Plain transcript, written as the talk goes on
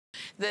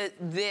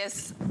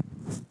this,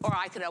 or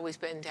I could always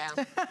bend down.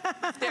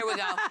 There we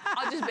go.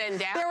 I'll just bend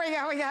down. There we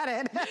go, we got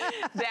it.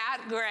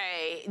 That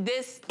gray,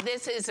 this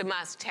is a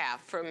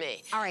must-have for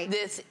me. All right.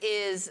 This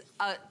is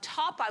a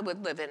top I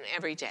would live in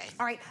every day.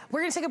 All right,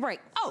 we're gonna take a break.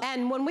 Oh.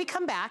 And when we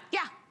come back,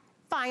 yeah,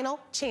 final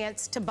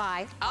chance to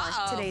buy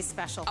our today's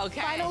special.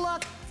 Okay. Final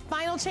look,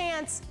 final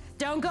chance.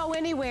 Don't go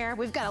anywhere.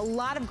 We've got a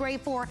lot of gray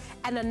for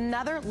and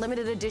another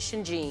limited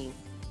edition jean.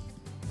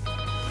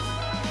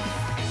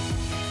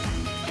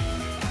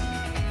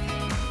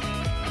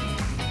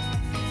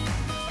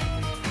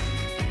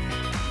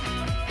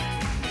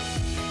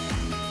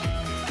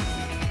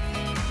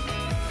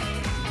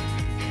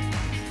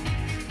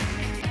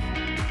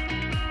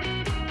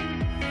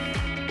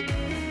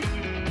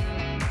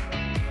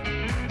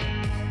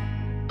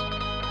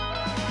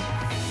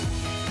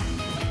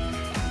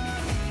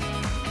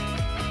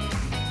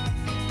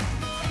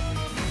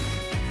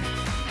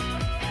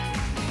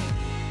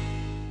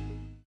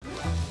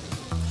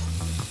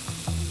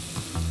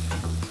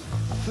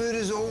 Food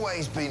has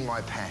always been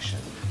my passion,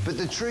 but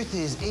the truth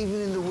is,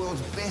 even in the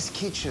world's best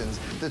kitchens,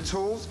 the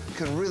tools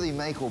can really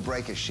make or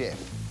break a chef.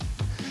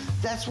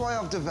 That's why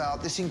I've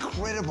developed this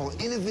incredible,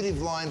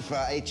 innovative line for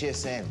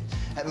HSN.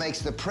 It makes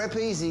the prep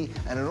easy,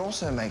 and it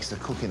also makes the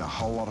cooking a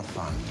whole lot of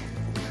fun.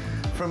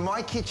 From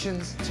my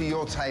kitchens to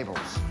your tables.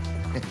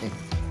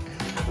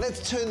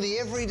 Let's turn the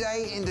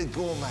everyday into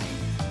gourmet.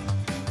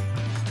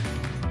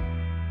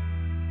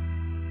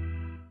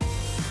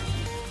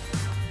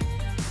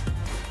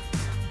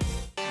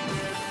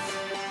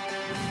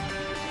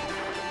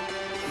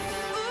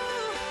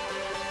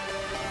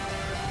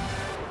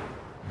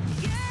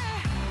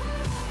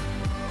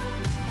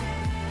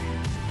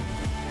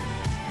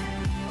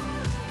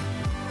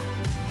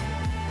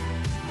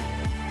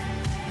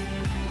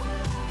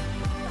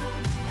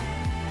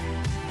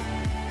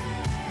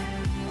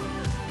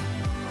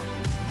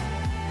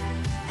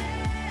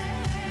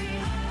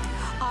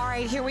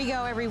 Here we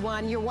go,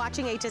 everyone. You're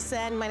watching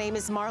HSN. My name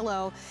is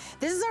Marlo.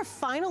 This is our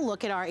final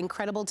look at our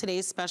incredible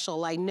Today's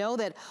Special. I know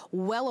that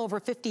well over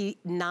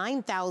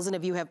 59,000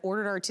 of you have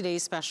ordered our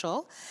Today's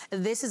Special.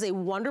 This is a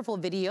wonderful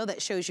video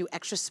that shows you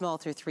extra small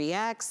through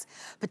 3X,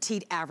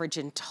 petite, average,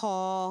 and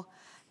tall,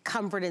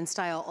 comfort and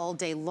style all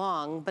day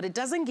long, but it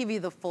doesn't give you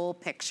the full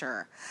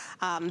picture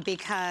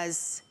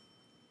because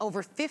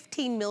over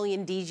 15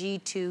 million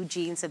DG2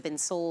 jeans have been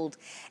sold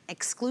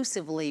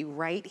exclusively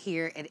right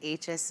here at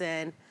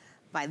HSN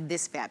by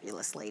this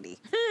fabulous lady,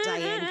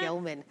 Diane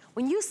Gilman.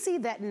 When you see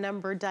that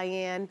number,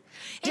 Diane,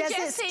 it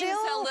just seems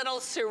a little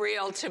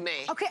surreal to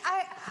me. Okay,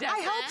 I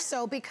hope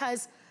so,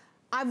 because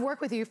I've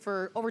worked with you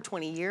for over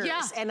 20 years,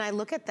 and I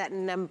look at that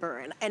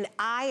number, and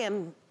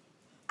I'm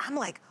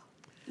like,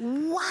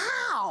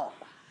 wow.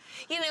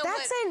 You know,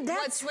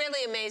 what's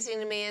really amazing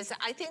to me is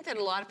I think that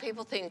a lot of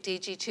people think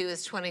DG2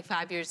 is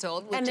 25 years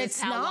old, which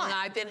is how long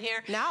I've been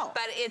here. No.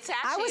 But it's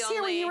actually I was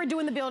here when you were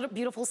doing the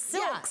beautiful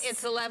silks. Yeah,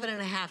 it's 11 and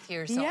a half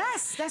years old.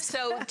 Yes.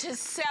 So to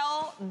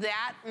sell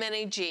that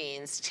many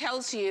jeans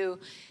tells you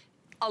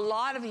a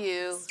lot of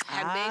you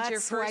have made your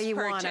first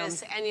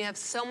purchase and you have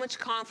so much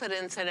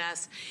confidence in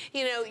us.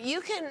 You know, you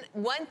can,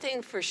 one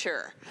thing for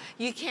sure,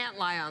 you can't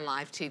lie on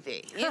live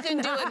TV. You can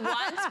do it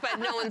once, but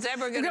no one's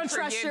ever going to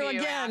forgive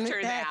you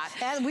after that.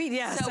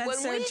 So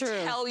when we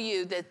tell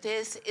you that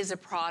this is a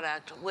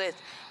product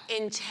with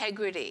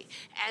integrity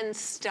and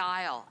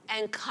style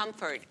and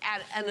comfort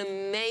at an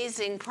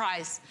amazing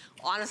price,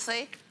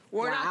 honestly,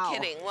 we're not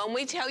kidding. When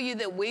we tell you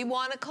that we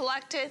want to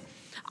collect it,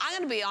 I'm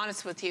gonna be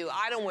honest with you,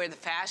 I don't wear the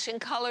fashion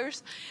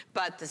colors,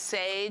 but the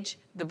sage,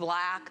 the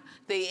black,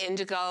 the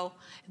indigo,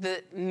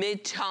 the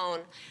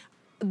mid-tone,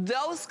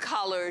 those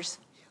colors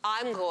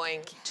I'm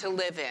going to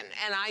live in.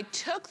 And I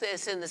took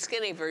this in the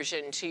skinny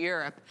version to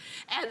Europe.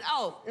 And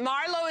oh,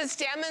 Marlo is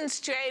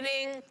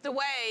demonstrating the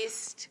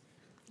waist.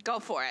 Go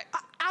for it.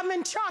 I'm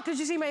in shock. Did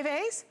you see my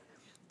face?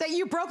 That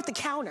you broke the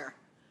counter.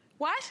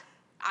 What?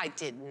 I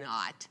did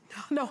not.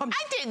 No,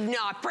 I did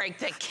not break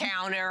the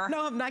counter.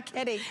 No, I'm not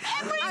kidding.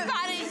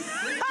 Everybody.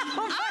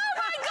 Oh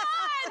my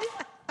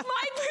God.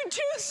 My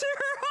producer.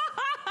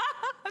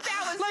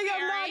 That was like,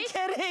 scary. I'm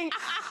not kidding.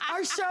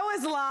 Our show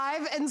is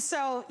live, and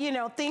so, you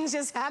know, things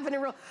just happen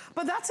in real.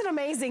 But that's an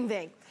amazing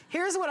thing.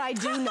 Here's what I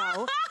do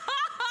know.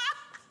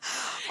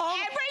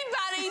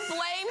 Everybody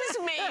blames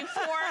me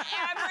for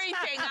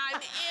everything. I'm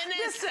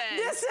innocent.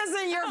 This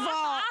isn't your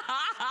fault.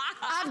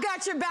 I've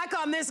got your back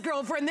on this,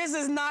 girlfriend. This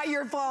is not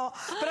your fault.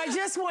 But I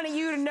just wanted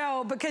you to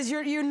know, because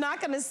you're not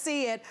going to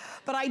see it,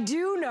 but I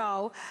do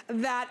know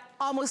that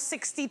almost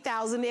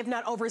 60,000, if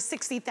not over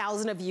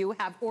 60,000 of you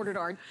have ordered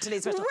our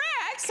today's special.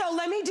 Rick! So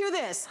let me do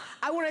this.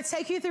 I want to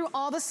take you through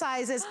all the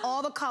sizes,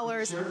 all the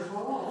colors. Final,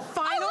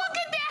 oh, look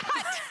at that!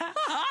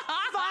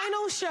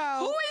 Final show.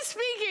 Who is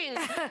speaking?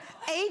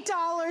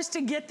 $8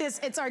 to get this.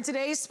 It's our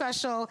today's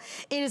special.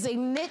 It is a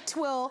knit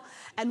twill.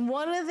 And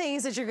one of the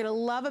things that you're going to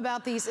love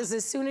about these is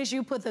as soon as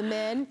you put them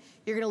in,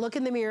 you're going to look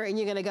in the mirror and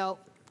you're going to go,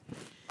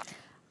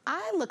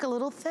 I look a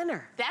little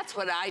thinner. That's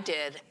what I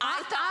did.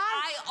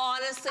 I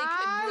honestly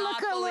could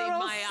not believe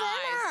my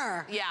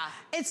eyes. Yeah.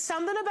 It's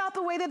something about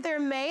the way that they're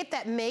made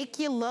that make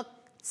you look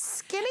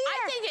skinnier.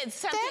 I think it's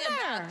something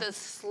about the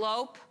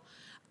slope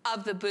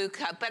of the boot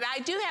cut, but I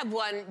do have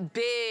one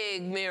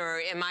big mirror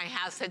in my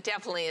house that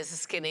definitely is a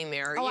skinny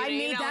mirror. Oh, I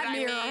need that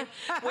mirror. I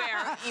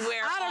mean?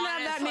 where I don't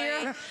have that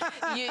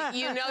mirror.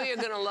 you know you're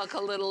gonna look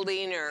a little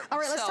leaner. All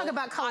right, let's talk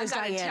about colors,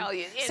 Diane. I gotta tell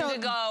you,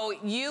 indigo,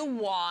 you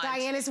want...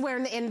 Diane is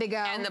wearing the indigo.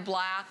 And the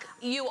black.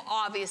 You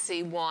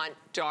obviously want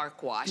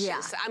dark washes. Yeah.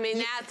 I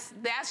mean,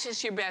 that's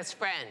just your best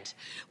friend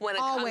when it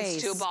comes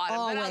to a bottom.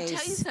 But I'll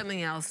tell you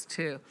something else,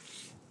 too.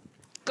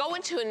 Go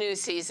into a new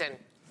season.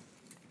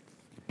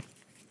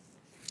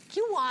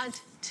 You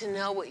want to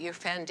know what your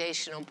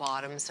foundational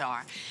bottoms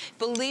are.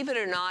 Believe it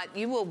or not,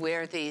 you will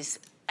wear these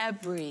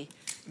every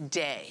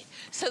day.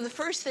 So the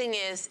first thing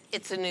is,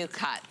 it's a new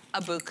cut, a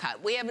boot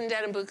cut. We haven't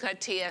done a boot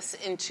cut TS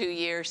in 2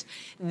 years.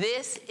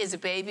 This is a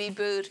baby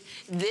boot.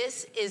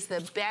 This is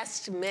the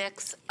best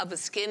mix of a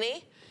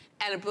skinny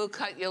and a boot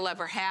cut you'll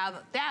ever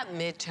have. That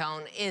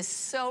mid-tone is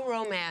so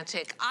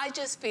romantic. I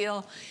just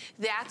feel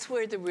that's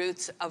where the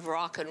roots of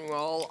rock and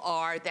roll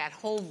are, that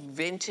whole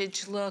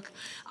vintage look.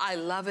 I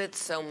love it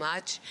so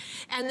much.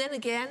 And then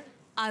again,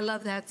 I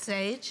love that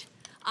sage.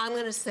 I'm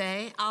gonna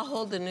say, I'll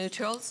hold the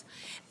neutrals.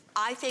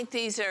 I think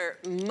these are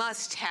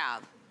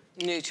must-have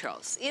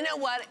neutrals. You know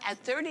what?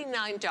 At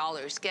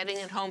 $39, getting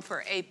it home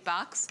for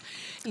 $8,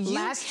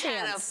 you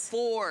can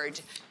afford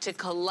to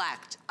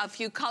collect a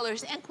few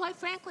colors. And quite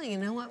frankly, you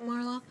know what,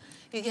 Marlo?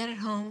 You get it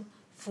home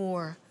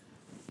for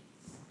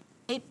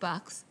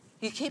 $8.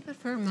 You keep it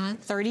for a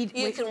month.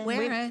 You can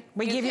wear it.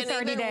 We give you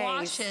 30 days. You can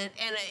wash it,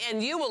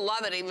 and you will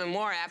love it even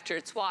more after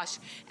it's washed.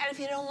 And if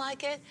you don't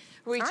like it,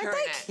 return it. Aren't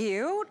they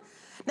cute?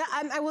 Now,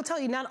 I will tell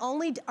you, not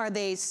only are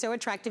they so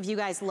attractive, you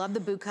guys love the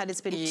boot cut.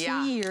 It's been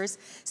 2 years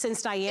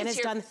since Diane has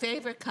done. It's your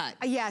favorite cut.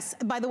 Yes.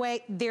 By the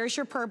way, there's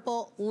your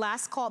purple.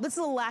 Last call. This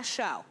is the last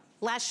show.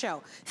 Last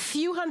show.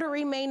 Few hundred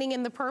remaining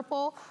in the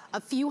purple, a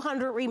few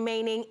hundred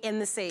remaining in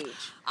the sage.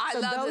 I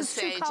love the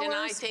sage, and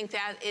I think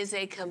that is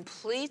a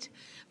complete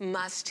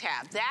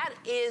must-have. That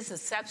is a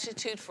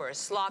substitute for a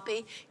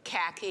sloppy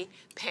khaki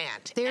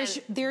pant.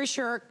 There's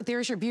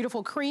your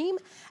beautiful cream,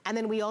 and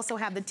then we also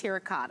have the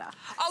terracotta.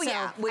 Oh, so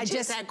yeah, which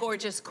is that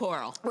gorgeous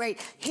coral. Right.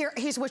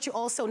 Here's what you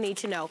also need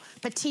to know.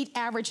 Petite,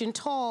 average, and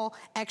tall,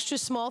 extra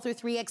small through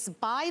 3X.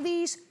 Buy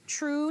these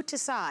true to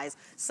size.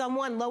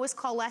 Someone, Lois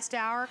called last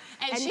hour.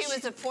 And she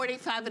was a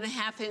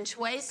 45.5-inch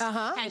waist,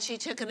 and she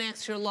took an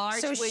extra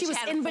large, so which she was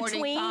had in a 45.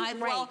 between. Right.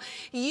 Well,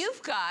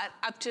 you've got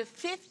up to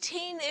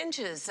 15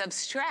 inches of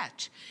stretch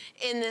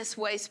in this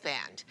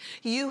waistband.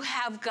 You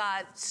have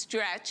got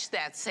stretch,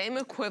 that same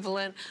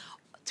equivalent,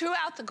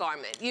 throughout the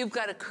garment. You've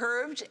got a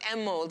curved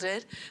and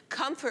molded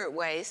comfort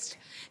waist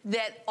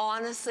that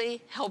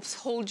honestly helps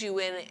hold you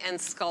in and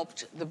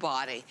sculpt the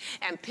body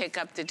and pick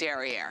up the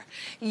derriere.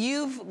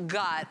 You've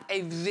got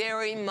a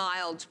very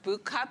mild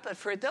boot cut, but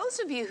for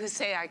those of you who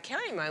say, I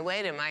carry my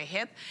weight in my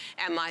hip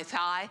and my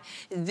thigh,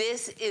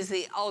 this is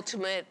the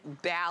ultimate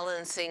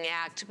balancing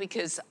act,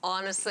 because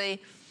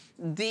honestly,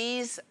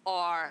 these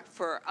are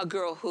for a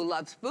girl who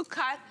loves boot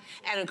cut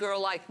and a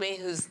girl like me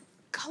who's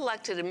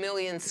collected a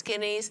million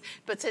skinnies,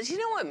 but says, you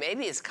know what,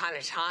 maybe it's kind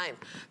of time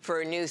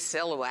for a new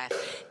silhouette.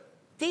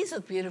 These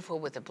look beautiful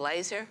with a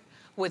blazer,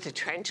 with a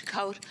trench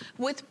coat,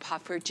 with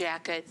puffer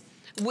jacket,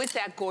 with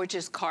that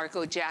gorgeous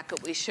cargo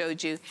jacket we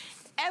showed you.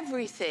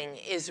 Everything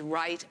is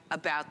right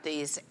about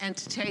these, and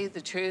to tell you the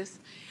truth,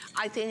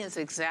 I think it's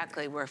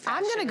exactly where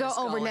fashion is going. I'm gonna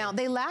go over now.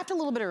 They laughed a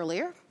little bit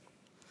earlier.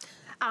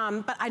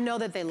 But I know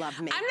that they love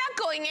me. I'm not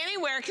going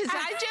anywhere because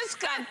I just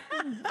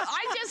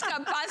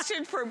got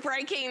busted for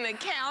breaking the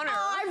counter.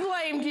 Oh, I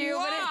blamed you,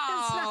 but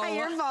it's not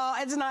your fault.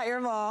 It's not your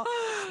fault.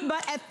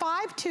 But at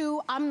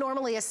 5'2", I'm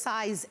normally a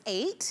size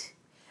 8,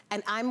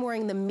 and I'm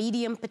wearing the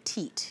medium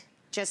petite,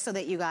 just so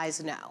that you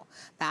guys know.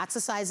 That's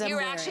the size I'm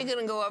wearing. You're actually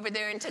gonna go over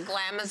there into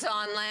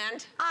Glamazon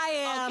land? I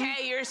am.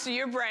 Okay,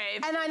 you're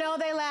brave. And I know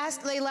they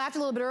laughed a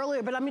little bit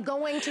earlier, but I'm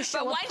going to show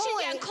a point. But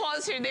once you get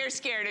closer, they're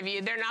scared of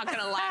you. They're not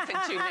gonna laugh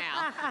at you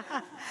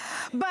now.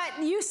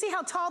 But you see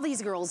how tall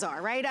these girls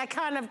are, right? I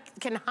kind of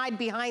can hide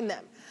behind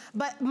them.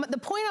 But the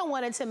point I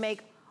wanted to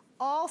make,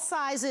 all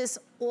sizes,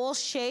 all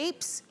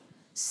shapes,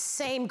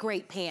 same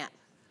great pant.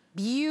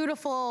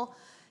 Beautiful,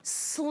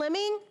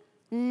 slimming,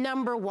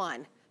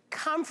 #1.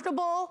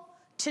 Comfortable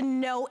to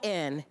no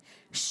end.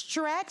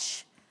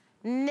 Stretch,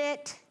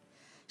 knit.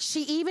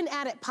 She even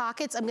added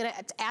pockets. I'm gonna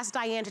ask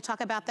Diane to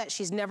talk about that.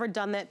 She's never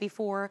done that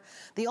before.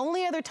 The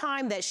only other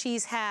time that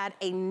she's had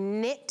a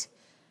knit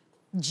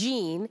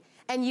jean,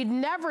 and you'd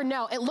never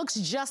know, it looks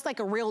just like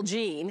a real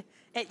jean.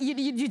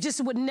 You just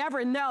would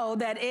never know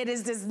that it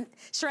is this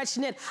stretch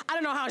knit. I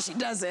don't know how she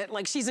does it,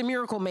 like she's a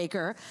miracle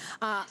maker.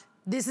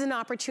 this is an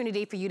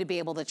opportunity for you to be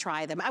able to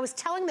try them. I was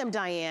telling them,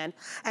 Diane,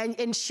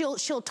 and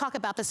she'll talk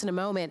about this in a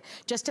moment,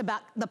 just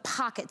about the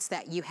pockets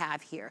that you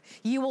have here.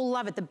 You will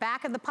love it. The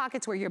back of the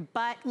pockets where your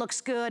butt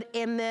looks good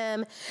in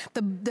them.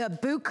 The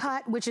boot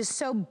cut, which is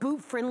so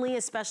boot friendly,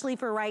 especially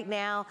for right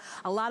now.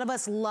 A lot of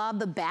us love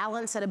the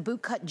balance that a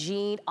boot cut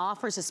jean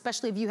offers,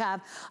 especially if you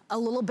have a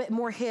little bit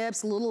more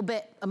hips, a little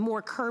bit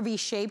more curvy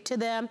shape to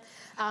them.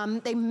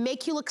 They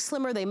make you look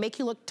slimmer, they make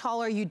you look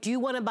taller. You do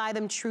want to buy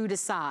them true to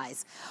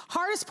size.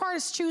 Hardest part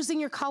is choosing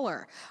your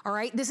color, all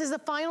right? This is the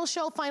final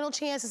show, final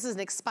chance. This is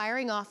an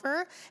expiring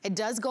offer. It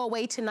does go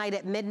away tonight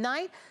at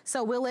midnight.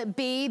 So will it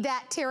be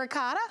that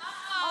terracotta?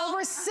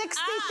 Over 60,000?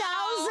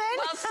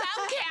 Well, some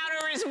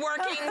counter is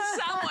working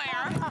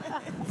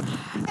somewhere.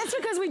 It's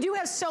because we do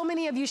have so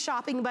many of you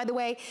shopping, by the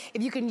way.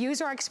 If you can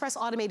use our express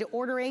automated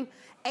ordering,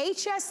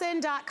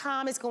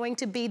 hsn.com is going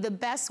to be the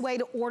best way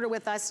to order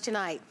with us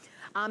tonight.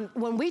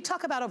 When we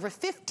talk about over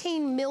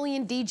 15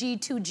 million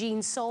DG2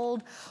 jeans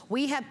sold,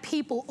 we have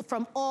people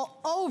from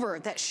all over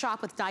that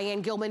shop with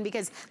Diane Gilman,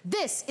 because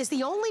this is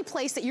the only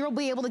place that you'll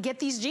be able to get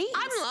these jeans.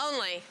 I'm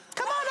lonely.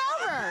 Come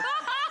on over.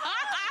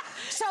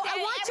 So I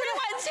want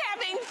everyone's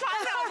having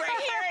fun over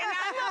here, and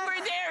I'm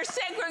over there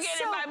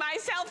segregated by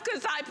myself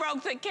because I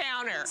broke the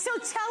counter. So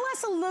tell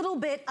us a little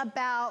bit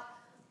about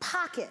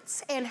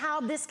pockets and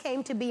how this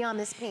came to be on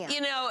this pant.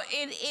 You know,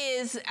 it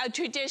is a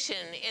tradition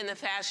in the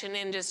fashion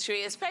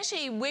industry,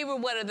 especially we were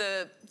one of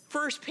the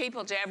first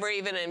people to ever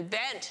even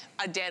invent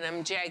a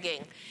denim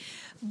jegging.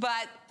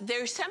 But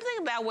there's something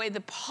about the way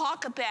the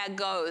pocket bag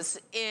goes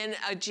in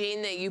a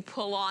jean that you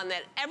pull on,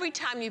 that every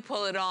time you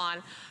pull it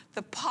on,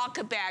 the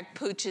pocket bag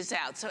pooches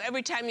out. So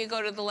every time you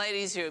go to the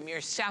ladies' room,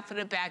 you're stuffing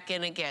it back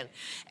in again.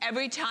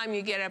 Every time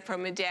you get up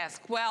from a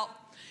desk. Well,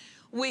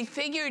 we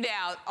figured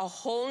out a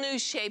whole new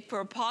shape for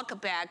a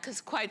pocket bag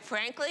because, quite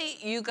frankly,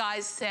 you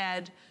guys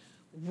said,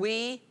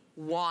 we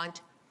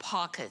want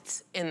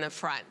pockets in the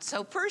front.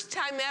 So first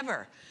time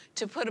ever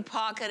to put a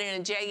pocket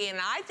in a jegging, and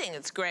I think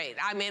it's great.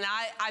 I mean,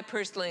 I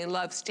personally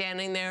love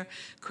standing there,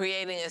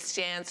 creating a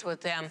stance with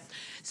them.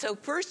 So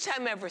first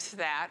time ever for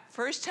that.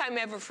 First time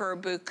ever for a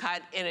boot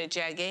cut in a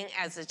jegging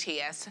as a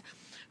TS.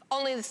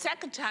 Only the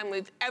second time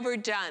we've ever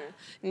done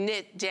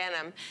knit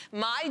denim.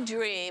 My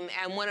dream,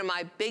 and one of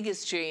my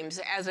biggest dreams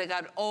as I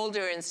got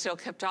older and still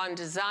kept on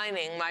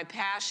designing, my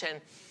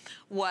passion,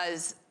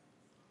 was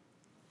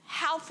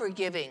how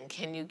forgiving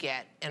can you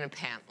get in a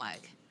pant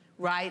leg,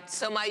 right?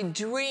 So my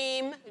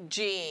dream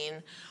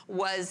jean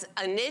was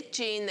a knit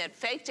jean that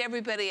faked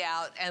everybody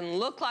out and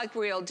looked like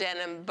real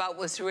denim, but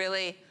was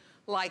really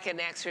like an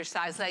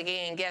exercise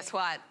legging, and guess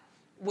what?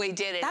 We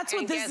did it. That's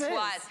what this is. And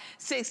guess what?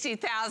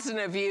 60,000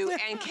 of you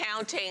and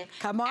counting.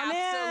 Come on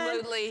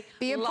absolutely in.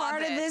 Be a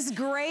part of this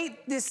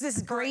great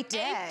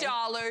day.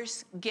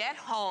 $8, get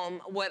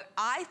home what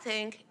I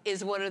think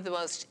is one of the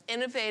most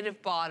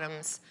innovative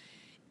bottoms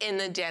in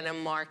the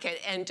denim market.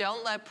 And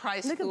don't let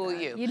price fool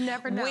you. You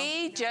never know.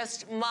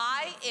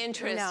 My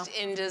interest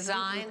in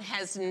design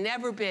has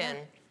never been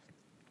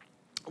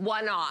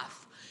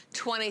one-off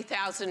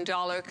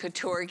 $20,000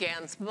 couture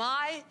gowns.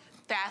 My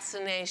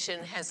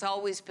fascination has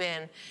always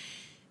been,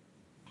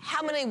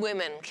 how many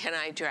women can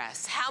I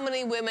dress? How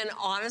many women,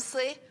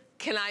 honestly,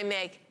 can I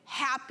make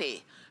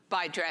happy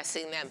by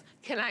dressing them?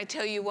 Can I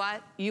tell you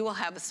what? You will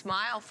have a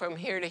smile from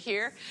here to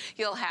here.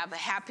 You'll have a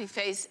happy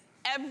face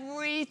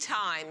every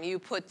time you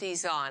put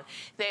these on.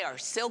 They are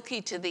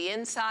silky to the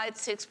inside.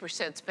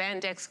 6%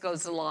 spandex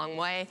goes a long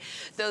way.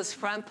 Those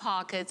front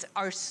pockets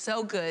are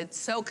so good,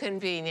 so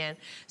convenient,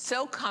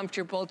 so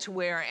comfortable to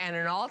wear, and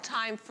an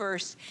all-time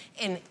first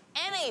in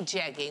any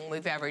jegging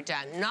we've ever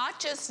done, not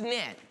just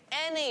knit.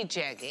 Any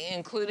jegging,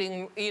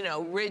 including, you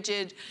know,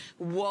 rigid,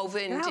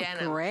 woven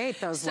denim. Great,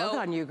 those look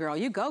on you, girl.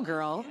 You go,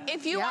 girl.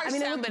 If you are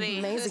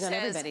somebody who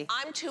says,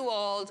 I'm too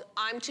old,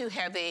 I'm too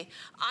heavy,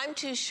 I'm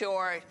too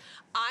short,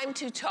 I'm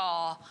too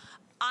tall,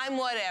 I'm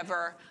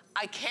whatever,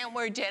 I can't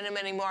wear denim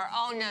anymore.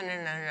 Oh, no, no,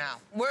 no, no.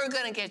 We're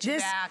gonna get you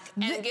back,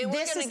 and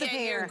we're gonna get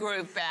your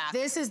groove back.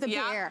 This is the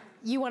pair.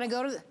 You wanna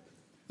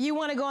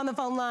go on the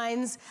phone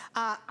lines,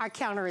 our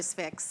counter is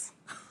fixed.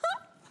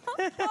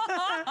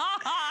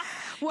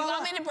 Well, you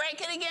want me to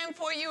break it again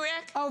for you,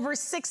 Rick? Over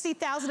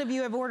 60,000 of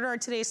you have ordered our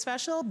today's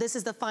special. This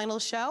is the final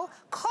show.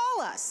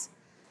 Call us.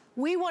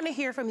 We want to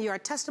hear from you. Our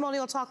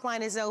testimonial talk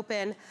line is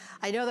open.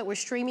 I know that we're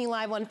streaming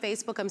live on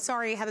Facebook. I'm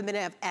sorry I haven't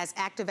been as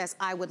active as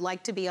I would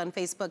like to be on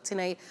Facebook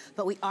tonight,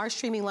 but we are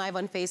streaming live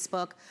on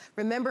Facebook.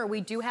 Remember,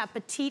 we do have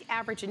petite,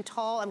 average, and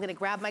tall. I'm going to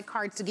grab my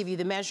cards to give you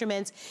the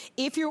measurements.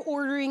 If you're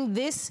ordering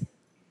this,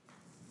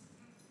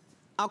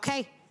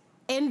 okay,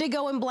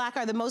 Indigo and black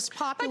are the most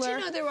popular. But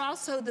you know, they're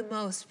also the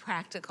most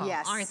practical,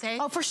 aren't they?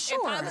 Oh, for sure.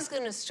 If I was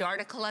gonna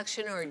start a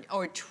collection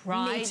or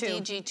try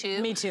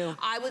DG2, Me too.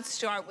 I would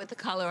start with the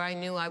color I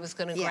knew I was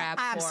gonna grab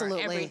for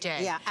every day.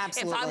 Yeah,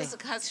 absolutely. If I was a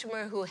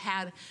customer who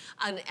had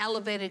an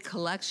elevated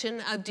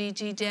collection of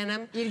DG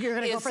denim, you're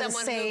gonna go for the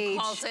sage. Someone who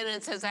calls in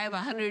and says, I have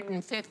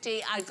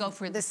 150, I'd go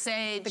for the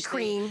sage. The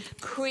cream.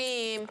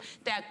 Cream,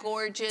 that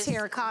gorgeous.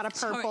 Terracotta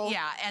purple.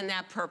 Yeah, and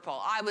that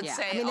purple. I would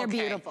say, I mean, they're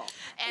beautiful.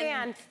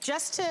 And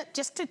just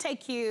to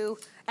take you,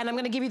 and I'm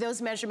gonna give you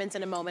those measurements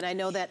in a moment. I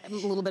know that I'm a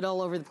little bit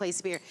all over the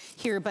place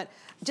here, but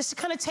just to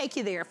kind of take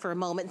you there for a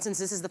moment, since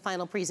this is the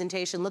final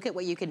presentation, look at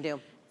what you can do.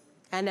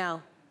 I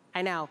know.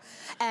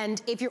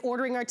 And if you're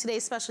ordering our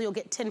today's special, you'll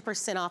get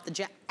 10% off the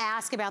jacket.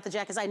 Ask about the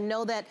jackets. I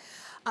know that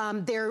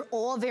they're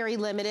all very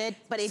limited,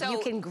 but if you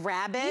can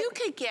grab it. You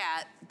could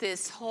get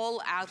this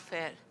whole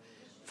outfit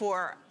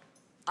for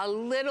a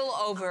little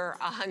over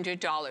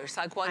 $100,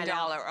 like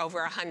 $1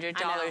 over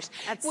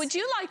 $100. Would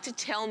you like to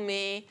tell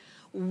me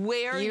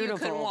where you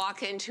can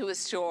walk into a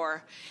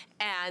store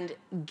and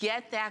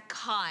get that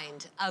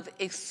kind of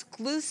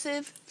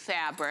exclusive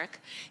fabric,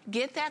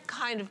 get that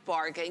kind of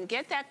bargain,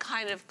 get that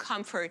kind of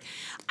comfort?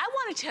 I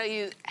want to tell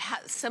you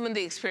some of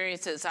the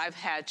experiences I've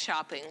had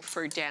shopping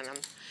for denim,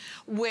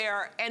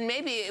 and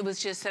maybe it was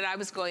just that I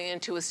was going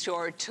into a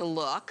store to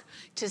look,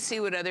 to see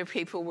what other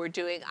people were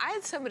doing. I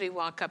had somebody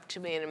walk up to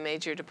me in a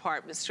major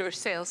department store,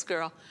 sales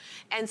girl,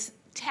 and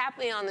tap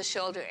me on the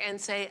shoulder and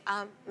say,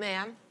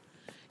 ma'am,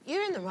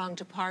 you're in the wrong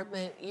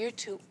department. You're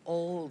too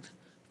old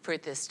for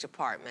this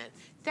department.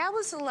 That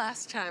was the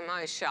last time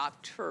I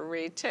shopped for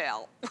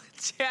retail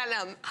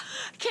denim.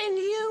 Can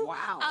you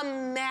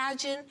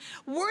imagine?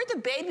 We're the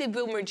baby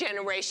boomer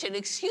generation.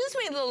 Excuse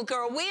me, little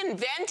girl, we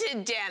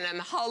invented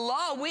denim.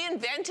 Hello, we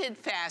invented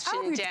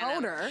fashion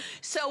denim.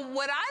 So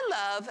what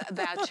I love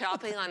about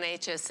shopping on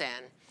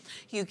HSN,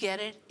 you get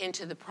it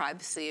into the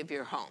privacy of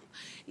your home.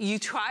 You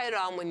try it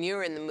on when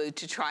you're in the mood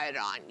to try it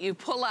on. You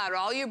pull out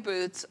all your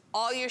boots,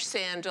 all your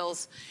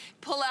sandals,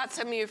 pull out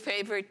some of your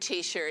favorite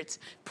t-shirts,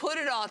 put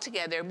it all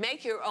together,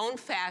 make your own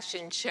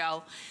fashion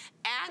show.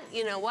 And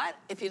you know what?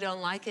 If you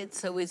don't like it, it's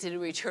so easy to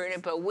return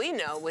it. But we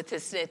know with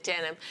this knit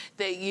denim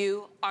that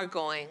you are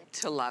going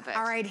to love it.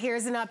 All right,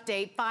 here's an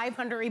update.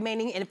 500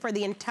 remaining for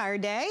the entire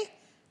day.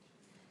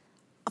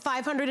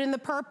 500 in the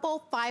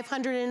purple,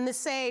 500 in the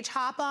sage.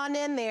 Hop on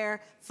in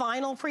there.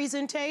 Final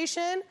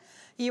presentation.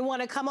 You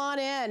want to come on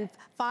in.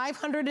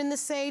 500 in the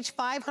sage,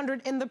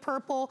 500 in the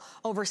purple.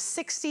 Over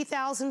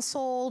 60,000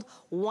 sold.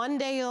 One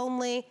day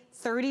only.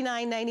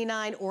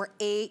 $39.99 or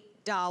 $8.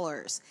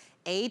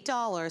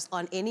 $8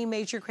 on any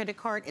major credit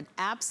card. And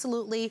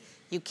absolutely,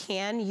 you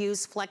can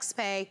use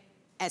FlexPay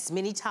as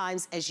many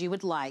times as you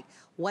would like.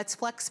 What's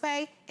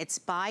FlexPay? It's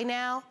buy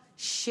now,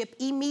 ship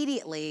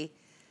immediately,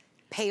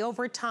 pay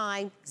over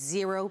time,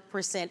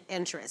 0%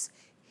 interest.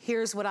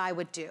 Here's what I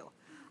would do.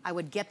 I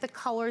would get the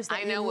colors that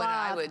you love. I know what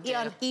I would do.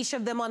 On each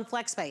of them on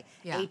FlexPay.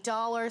 $8,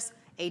 $8,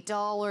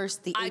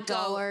 the $8.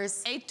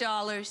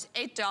 $8,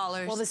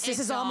 $8. Well, this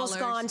is almost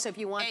gone, so if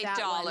you want that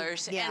one.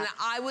 $8, and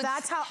I would.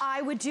 That's how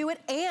I would do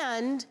it,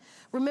 and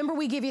remember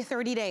we give you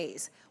 30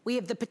 days. We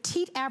have the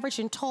petite, average,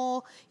 and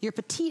tall. Your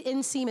petite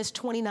inseam is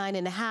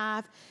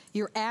 29.5.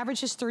 Your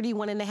average is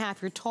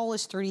 31.5. Your tall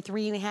is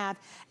 33.5.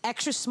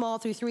 Extra small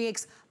through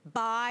 3X.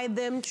 Buy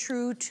them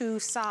true to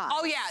size.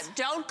 Oh yeah,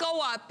 don't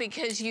go up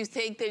because you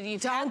think that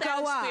you've had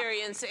that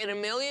experience in a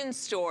million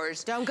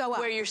stores. Don't go up.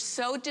 Where you're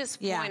so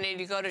disappointed,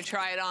 you go to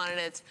try it on and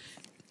it's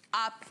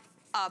up,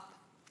 up,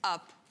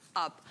 up,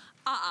 up.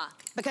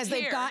 Because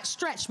they've got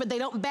stretch, but they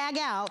don't bag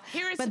out.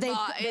 Here's but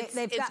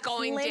it's got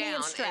going down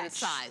of stretch. in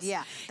size.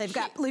 Yeah, they've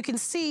got, you can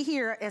see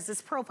here as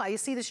this profile, you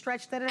see the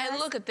stretch that it has? And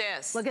look at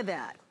this. Look at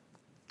that.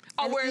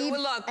 Oh, we're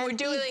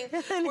doing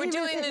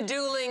the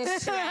dueling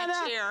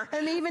stretch here.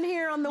 And even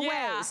here on the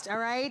waist, all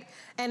right?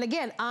 And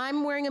again,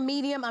 I'm wearing a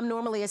medium. I'm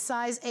normally a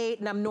size 8,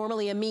 and I'm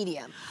normally a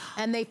medium.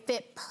 And they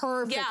fit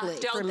perfectly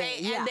for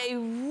me. And they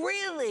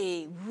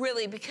really,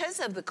 really,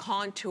 because of the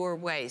contour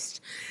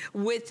waist,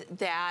 with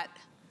that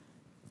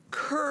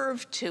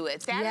curve to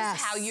it. That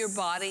is how your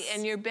body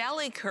and your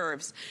belly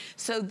curves.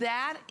 So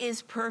that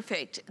is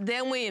perfect.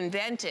 Then we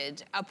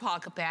invented a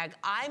pocket bag.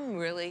 I'm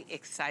really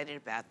excited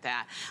about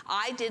that.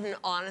 I didn't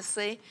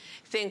honestly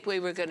think we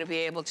were going to be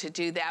able to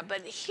do that, but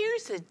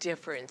here's the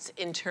difference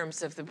in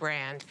terms of the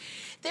brand.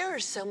 There are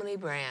so many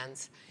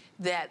brands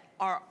that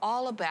are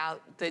all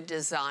about the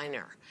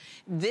designer.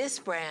 This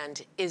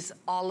brand is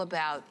all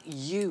about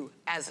you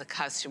as a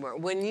customer.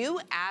 When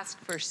you ask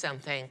for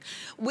something,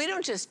 we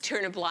don't just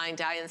turn a blind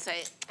eye and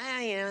say,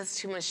 you know, it's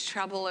too much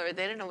trouble, or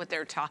they don't know what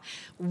they're talking.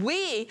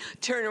 We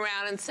turn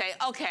around and say,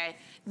 okay,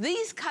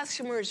 these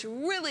customers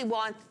really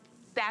want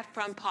that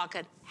front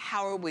pocket.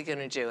 How are we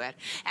gonna do it?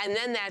 And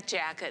then that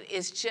jacket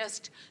is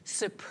just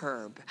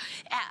superb.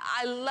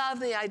 I love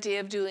the idea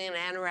of doing an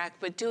anorak,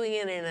 but doing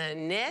it in a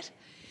knit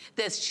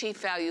that's chief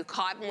value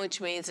cotton,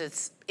 which means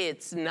it's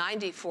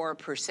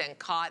 94%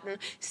 cotton,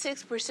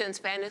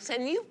 6% spandex,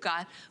 and you've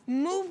got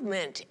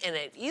movement in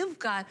it. You've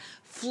got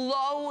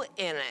flow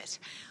in it.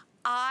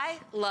 I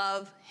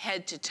love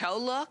head to toe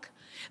look,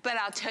 but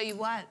I'll tell you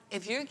what,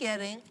 if you're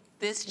getting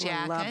this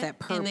jacket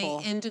in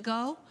the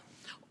indigo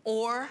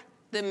or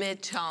the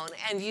mid-tone,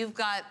 and you've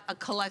got a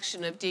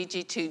collection of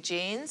DG2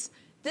 jeans,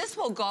 this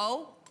will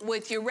go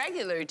with your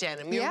regular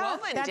denim, your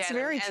woven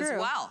denim as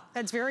well.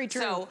 That's very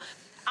true. So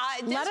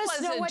this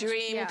was a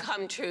dream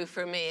come true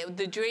for me.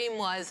 The dream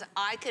was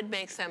I could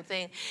make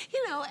something,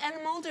 you know, and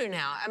I'm older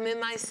now. I'm in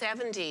my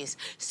 70s.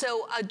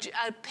 So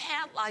a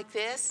pant like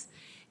this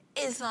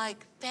is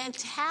like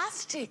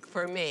fantastic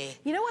for me.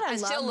 You know what I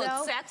love, I still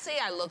look sexy,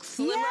 I look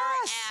slimmer,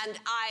 and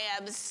I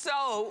am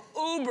so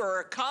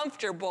uber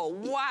comfortable.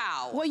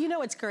 Wow. Well, you know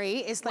what's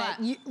great? It's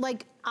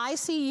like, I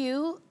see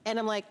you and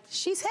I'm like,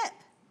 she's hip.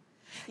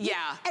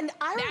 Yeah, and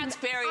that's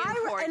very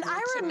important. And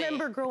I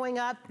remember growing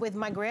up with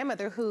my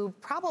grandmother, who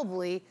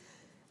probably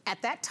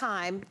at that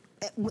time,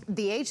 at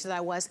the age that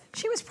I was,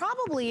 she was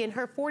probably in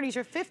her 40s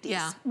or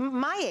 50s,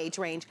 my age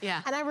range.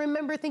 Yeah. And I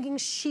remember thinking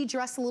she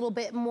dressed a little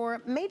bit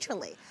more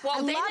matronly.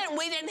 Well, we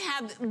didn't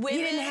have, women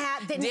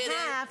didn't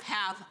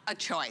have a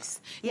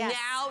choice. Yes.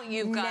 Now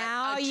you've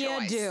got a choice. Now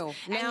you do.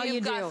 Now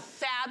you've got a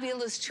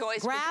fabulous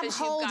choice. Grab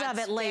hold of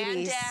it,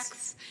 ladies.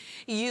 Spandex.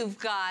 You've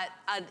got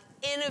an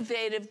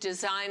innovative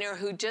designer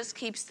who just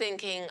keeps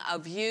thinking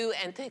of you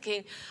and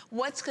thinking,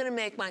 what's gonna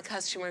make my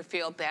customer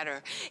feel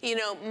better? You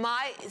know,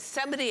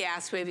 somebody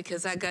asked me,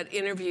 because I got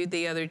interviewed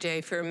the other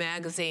day for a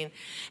magazine,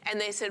 and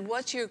they said,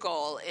 what's your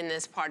goal in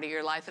this part of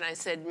your life? And I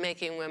said,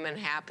 making women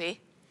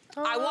happy.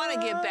 I want to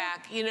give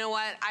back. You know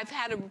what? I've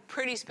had a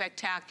pretty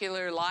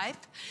spectacular life,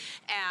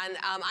 and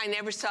I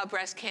never saw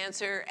breast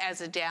cancer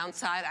as a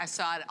downside. I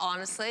saw it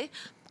honestly.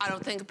 I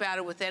don't think about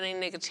it with any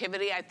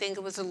negativity. I think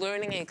it was a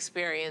learning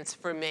experience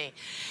for me.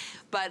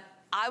 But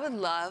I would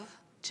love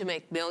to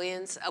make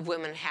millions of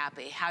women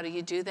happy. How do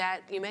you do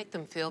that? You make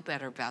them feel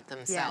better about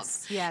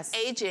themselves. Yes,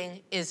 yes. Aging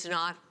is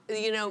not,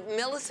 you know,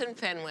 Millicent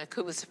Fenwick,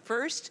 who was the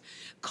first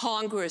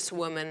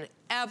congresswoman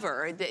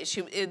ever,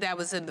 that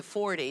was in the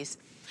 40s,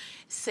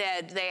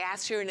 said, they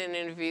asked her in an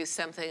interview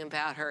something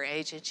about her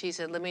age, and she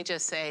said, let me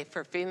just say,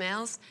 for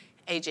females,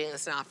 aging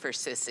is not for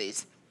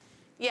sissies.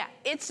 Yeah,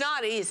 it's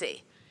not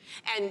easy.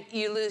 And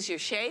you lose your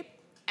shape,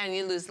 and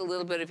you lose a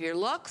little bit of your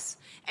looks,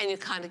 and you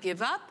kind of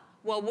give up.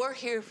 Well, we're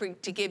here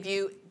to give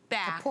you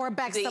back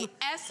the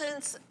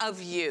essence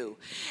of you.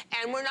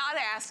 And we're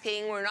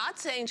not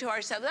saying to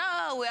ourselves,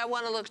 oh, I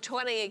want to look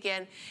 20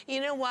 again.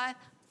 You know what?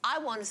 I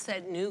want to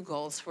set new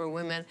goals for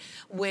women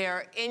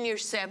where in your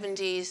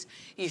 70s,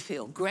 you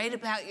feel great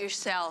about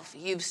yourself.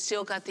 You've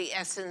still got the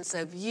essence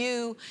of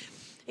you.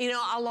 You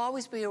know, I'll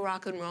always be a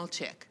rock and roll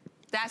chick.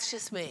 That's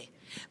just me.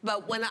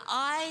 But when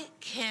I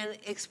can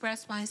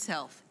express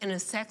myself in a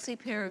sexy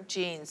pair of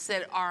jeans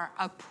that are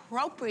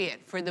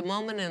appropriate for the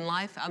moment in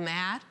life I'm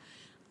at,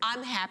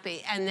 I'm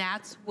happy, and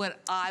that's what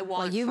I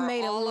want. Well, you've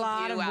made a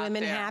lot of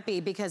women happy,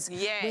 because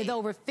with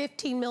over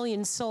 15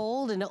 million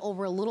sold in a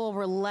little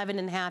over 11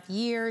 and a half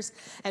years,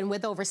 and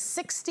with over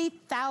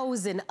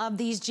 60,000 of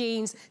these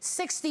jeans,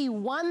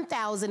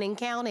 61,000 and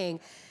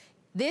counting,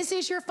 this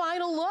is your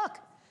final look.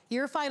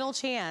 Your final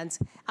chance.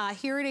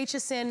 Here at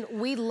HSN,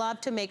 we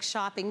love to make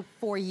shopping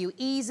for you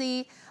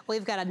easy.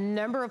 We've got a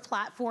number of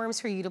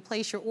platforms for you to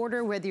place your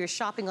order, whether you're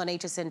shopping on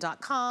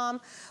hsn.com,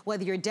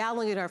 whether you're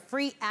downloading our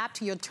free app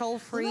to your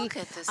toll-free,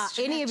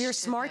 any of your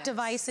smart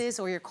devices,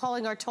 or you're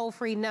calling our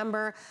toll-free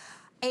number.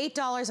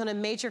 $8 on a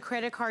major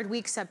credit card. We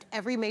accept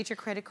every major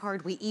credit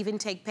card. We even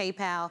take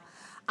PayPal.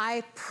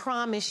 I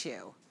promise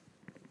you,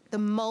 the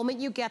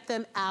moment you get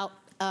them out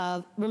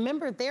of,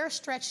 remember, they're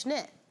stretch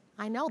knit.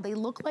 I know, they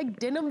look like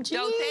denim jeans.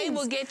 Don't they?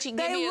 Will give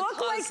you a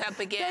close-up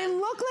again. They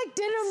look like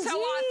denim jeans.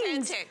 So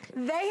authentic.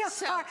 They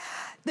are.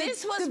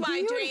 This was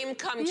my dream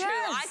come true.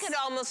 I could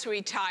almost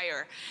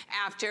retire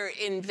after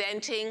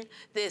inventing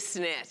this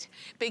knit.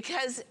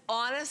 Because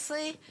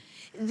honestly,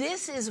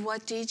 this is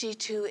what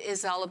DG2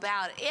 is all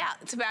about. Yeah,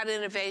 it's about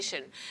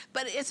innovation,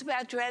 but it's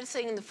about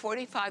dressing the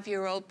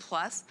 45-year-old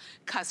plus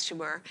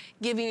customer,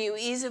 giving you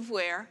ease of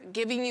wear,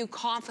 giving you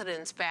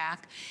confidence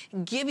back,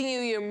 giving you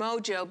your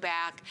mojo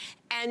back,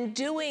 and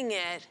doing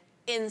it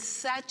in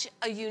such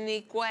a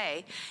unique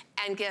way.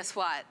 And guess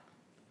what?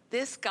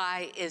 This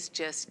guy is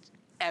just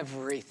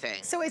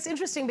everything. So it's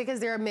interesting, because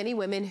there are many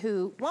women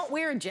who won't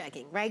wear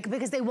jegging, right?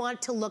 Because they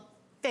want to look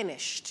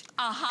finished.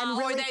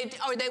 Really,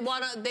 or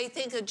they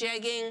think of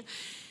jegging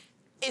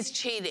is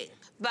cheating.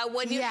 But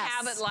when you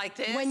have it like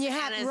this, when you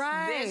have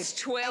this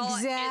twill,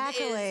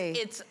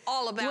 it's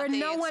all about the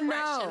no one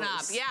knows.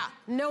 Up. Yeah,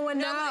 no one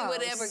knows. Nobody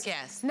would ever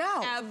guess.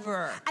 No,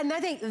 ever. And I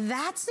think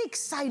that's the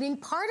exciting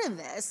part of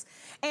this.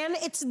 And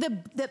it's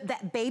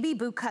that baby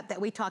boot cut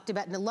that we talked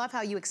about, and I love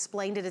how you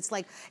explained it. It's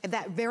like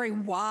that very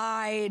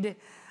wide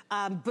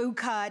boot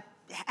cut.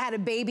 Had a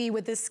baby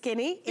with this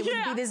skinny, it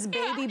would be this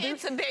baby boot.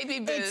 It's a baby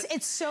boot.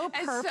 It's so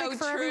perfect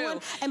for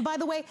everyone. And by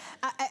the way,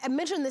 I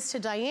mentioned this to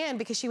Diane,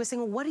 because she was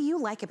saying, well, what do you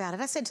like about it?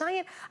 I said,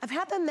 Diane, I've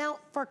had them now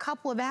for a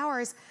couple of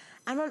hours.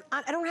 I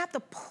don't have to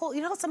pull,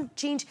 you know, some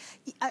jeans,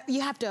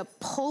 you have to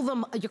pull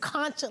them, you're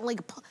constantly,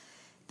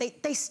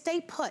 they stay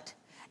put.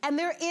 And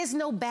there is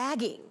no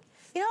bagging.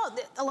 You know,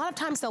 a lot of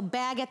times they'll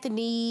bag at the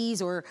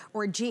knees or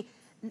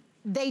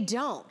they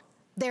don't.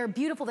 They're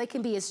beautiful. They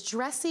can be as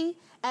dressy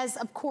as,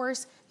 of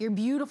course, your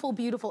beautiful,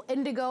 beautiful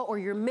indigo or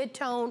your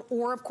mid-tone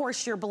or, of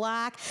course, your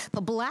black. The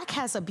black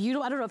has a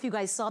beautiful, I don't know if you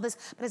guys saw this,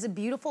 but has a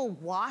beautiful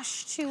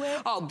wash to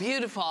it. Oh,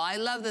 beautiful. I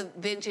love the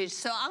vintage.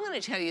 So I'm going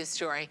to tell you a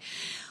story.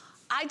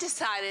 I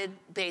decided,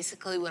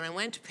 basically, when I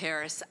went to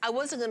Paris, I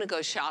wasn't going to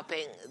go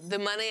shopping. The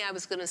money I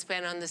was going to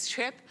spend on this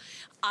trip,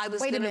 I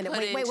was going to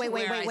put into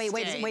where I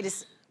stayed.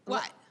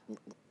 What?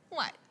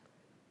 What?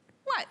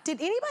 Did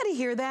anybody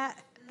hear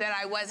that? That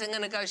I wasn't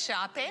going to go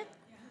shopping?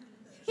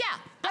 Yeah.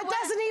 That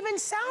doesn't even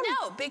sound...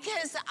 No,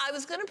 because I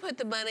was going to put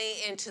the money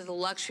into the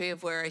luxury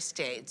of where I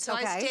stayed. So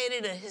I stayed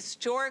at a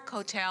historic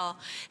hotel,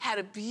 had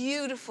a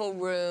beautiful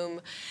room.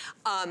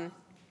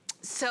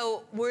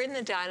 So we're in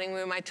the dining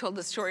room. I told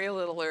the story a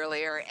little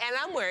earlier, and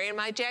I'm wearing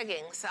my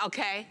jeggings,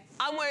 okay?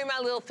 I'm wearing my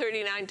little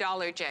 $39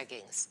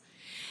 jeggings.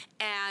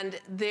 And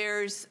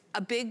there's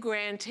a big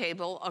grand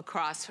table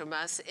across from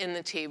us in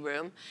the tea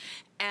room,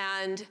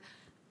 and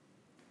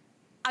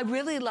I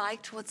really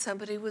liked what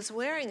somebody was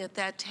wearing at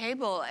that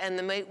table, and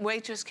the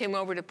waitress came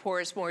over to pour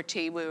us more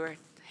tea. We were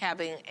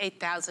having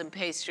 8,000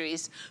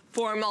 pastries,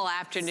 formal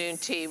afternoon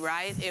tea,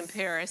 right, in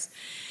Paris.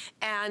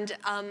 And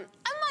I'm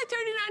my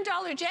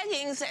 $39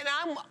 jeggings, and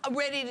I'm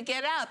ready to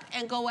get up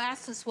and go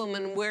ask this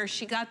woman where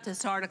she got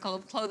this article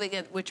of clothing,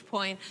 at which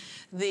point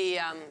the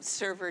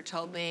server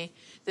told me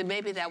that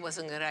maybe that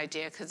wasn't a good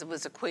idea because it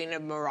was the Queen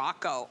of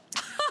Morocco.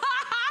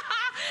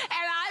 And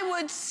I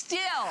would still,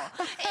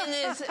 in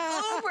this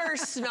uber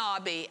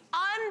snobby,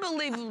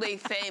 unbelievably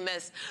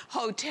famous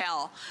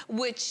hotel,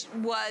 which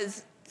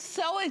was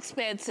so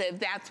expensive,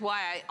 that's why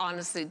I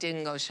honestly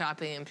didn't go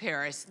shopping in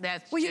Paris.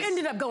 Well, you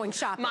ended up going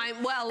shopping.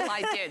 Well,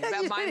 I did,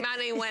 but my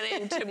money went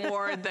into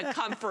more the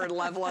comfort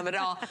level of it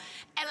all. And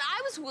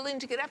I was willing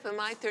to get up in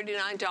my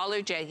 $39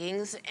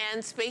 jeggings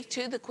and speak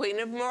to the Queen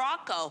of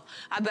Morocco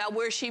about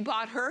where she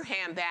bought her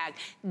handbag.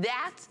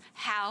 That's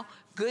how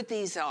good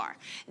these are.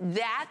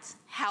 That's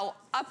how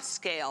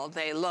upscale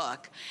they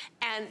look.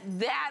 And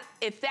that,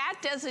 if that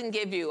doesn't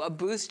give you a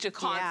boost to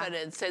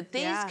confidence that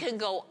these can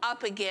go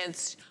up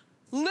against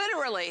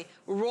literally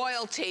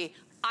royalty,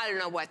 I don't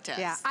know what does.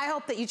 Yeah, I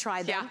hope that you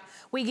tried them.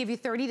 We give you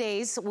 30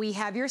 days. We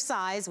have your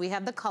size. We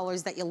have the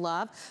colors that you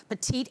love.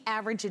 Petite,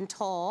 average, and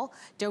tall.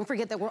 Don't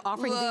forget that we're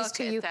offering these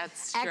to you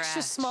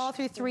extra small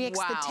through 3X.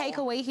 The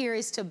takeaway here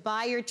is to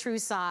buy your true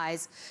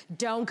size.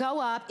 Don't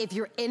go up. If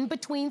you're in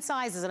between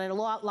sizes, and I know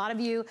a lot of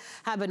you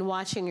have been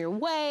watching your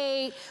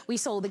weight. We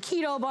sold the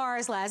keto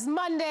bars last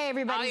Monday.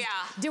 Everybody's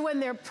doing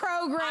their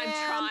program. I'm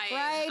trying.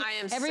 Right? I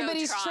am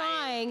Everybody's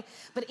trying.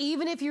 But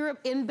even if you're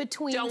in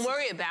between. Don't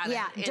worry about it.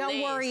 Yeah,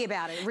 don't worry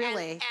about it,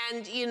 really.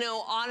 And you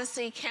know,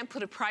 honestly, you can't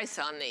put a price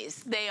on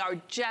these. They are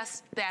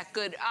just that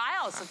good.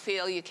 I also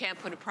feel you can't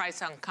put a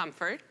price on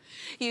comfort.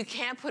 You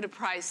can't put a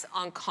price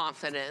on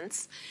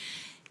confidence.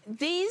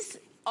 These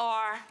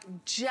are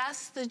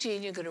just the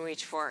jean you're going to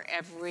reach for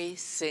every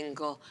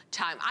single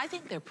time. I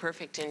think they're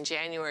perfect in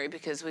January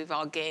because we've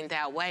all gained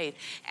that weight,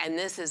 and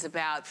this is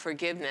about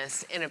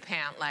forgiveness in a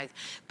pant leg.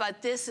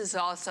 But this is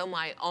also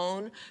my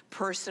own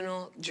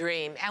personal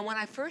dream. And when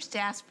I first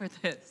asked for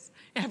this,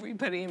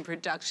 everybody in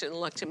production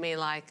looked at me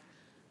like,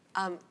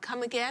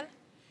 come again?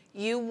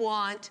 You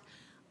want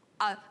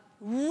a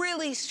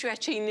really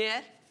stretchy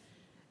knit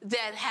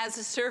that has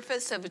a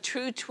surface of a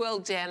true twill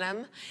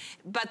denim,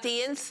 but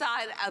the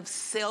inside of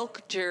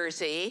silk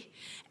jersey.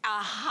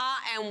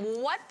 And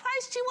what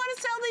price do you want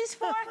to sell these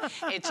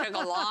for? It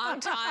took a long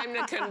time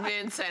to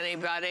convince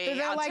anybody.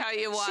 I'll tell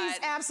you what. She's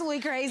absolutely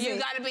crazy. You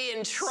got to be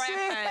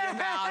intrepid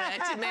about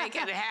it to make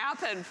it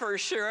happen for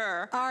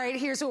sure. All right,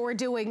 here's what we're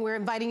doing. We're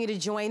inviting you to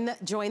join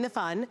the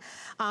fun.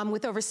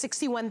 With over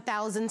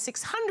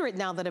 61,600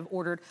 now that have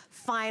ordered,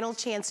 final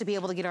chance to be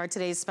able to get our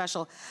today's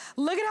special.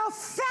 Look at how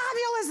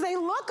fabulous they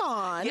look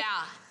on. Yeah.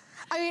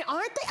 I mean,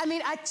 aren't they? I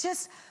mean,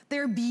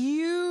 they're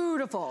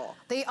beautiful.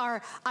 They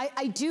are.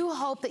 I do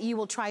hope that you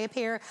will try a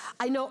pair.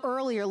 I know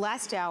earlier,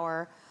 last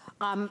hour,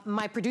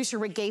 my producer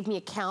Rick gave me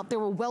a count. There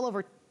were well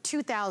over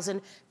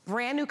 2,000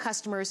 brand new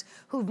customers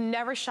who've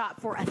never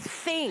shopped for a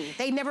thing.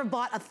 They never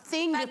bought a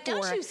thing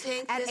before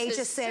at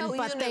HSN,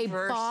 but they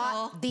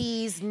bought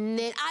these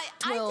knit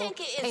twill I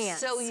think it is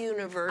so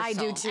universal. I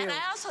do too. And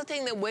I also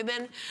think that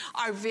women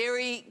are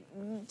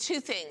two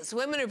things.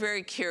 Women are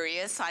very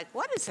curious, like,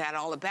 what is that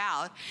all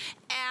about?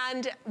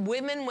 And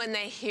women, when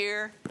they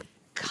hear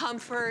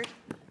comfort,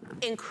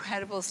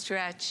 incredible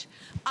stretch,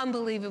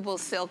 unbelievable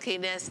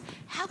silkiness,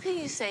 how can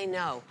you say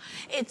no?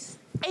 It's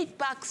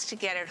 $8 to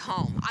get it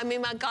home. I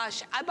mean, my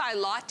gosh, I buy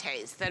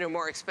lattes that are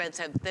more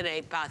expensive than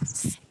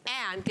 $8.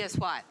 And guess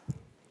what?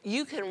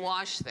 You can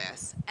wash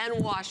this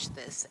and wash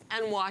this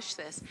and wash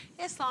this.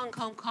 It's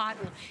Lancome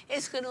cotton.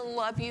 It's gonna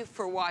love you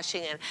for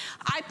washing it.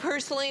 I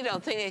personally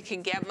don't think it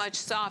can get much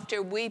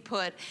softer. We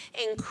put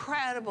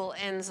incredible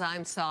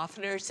enzyme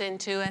softeners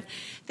into it.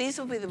 These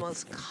will be the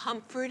most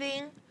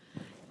comforting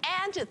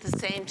and at the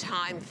same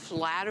time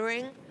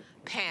flattering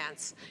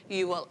pants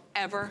you will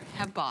ever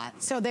have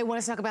bought. So they want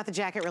us to talk about the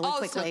jacket really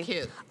quickly. Oh, so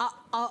cute.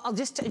 I'll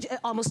just,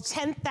 almost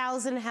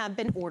 10,000 have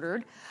been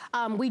ordered.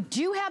 We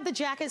do have the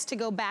jackets to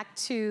go back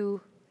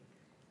to,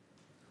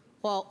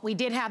 well, we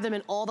did have them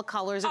in all the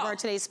colors of our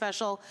today's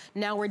special.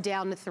 Now we're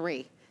down to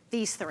 3,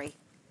 these 3.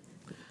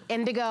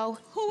 Indigo,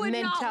 who would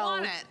Minto, not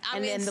want it? I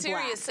mean, the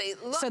seriously,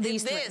 black. look, so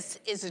these this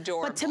is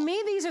adorable. But to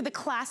me, these are the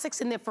classics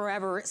and the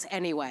forevers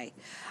anyway.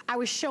 I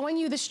was showing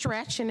you the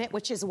stretch in it,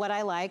 which is what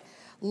I like.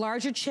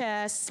 Larger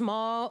chest,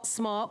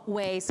 small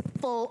waist,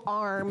 full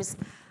arms.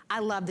 I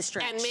love the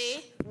stretch. And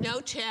me,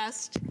 no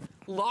chest,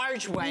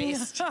 large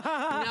waist,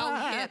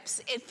 no hips.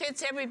 It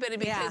fits everybody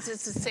because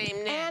it's the same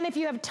neck. And if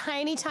you have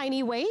tiny,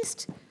 tiny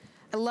waist,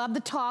 I love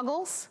the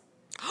toggles.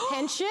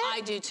 Pinch it.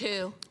 I do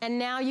too. And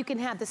now you can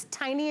have this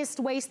tiniest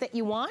waist that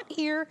you want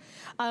here.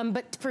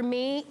 But for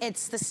me,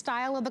 it's the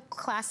style of the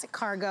classic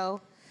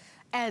cargo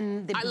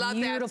and the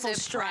beautiful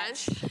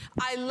stretch.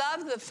 I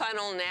love the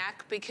funnel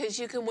neck because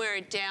you can wear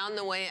it down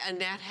the way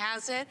Annette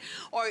has it.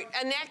 Or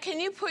Annette, can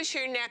you push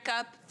your neck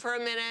up for a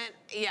minute?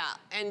 Yeah,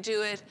 and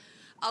do it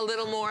a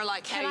little more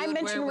like how you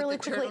would wear with the turtleneck. Can I mention really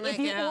quickly, if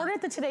you order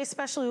the Today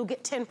Special, you'll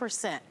get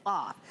 10%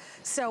 off.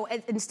 So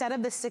instead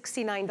of the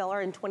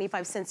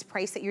 $69.25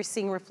 price that you're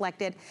seeing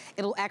reflected,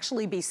 it'll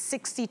actually be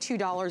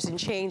 $62 and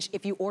change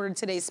if you ordered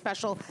Today's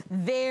Special.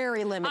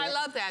 Very limited. I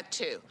love that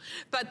too.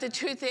 But the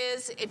truth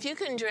is, if you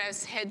can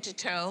dress head to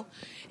toe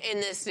in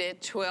this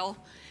knit twill,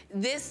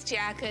 this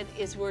jacket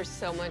is worth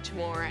so much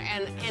more.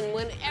 And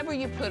whenever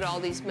you put all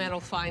these metal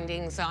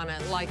findings on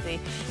it, like the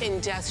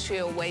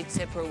industrial weight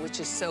zipper, which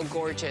is so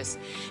gorgeous,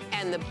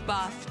 and the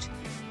buffed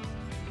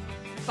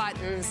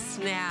buttons,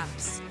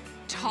 snaps,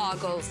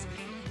 toggles,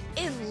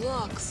 it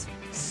looks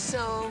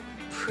so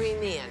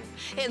premium.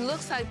 It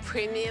looks like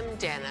premium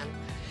denim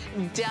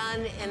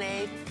done in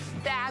a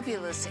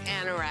fabulous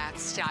anorak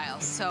style.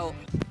 So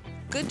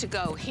good to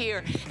go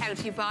here. And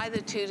if you buy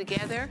the two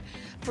together,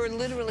 for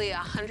literally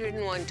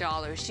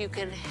 $101, you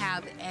can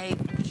have a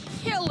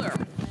killer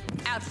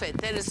outfit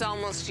that is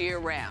almost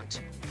year-round.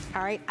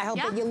 All right, I hope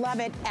that you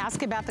love it.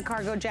 Ask about the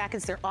cargo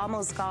jackets. They're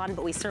almost gone,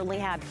 but we certainly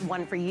have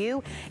one for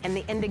you in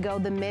the indigo,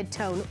 the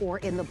mid-tone, or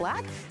in the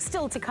black.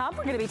 Still to come,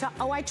 we're gonna be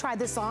talking, I tried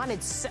this on.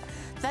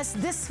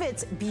 This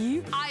fits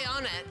beautiful. I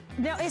own it.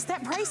 Now, is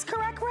that price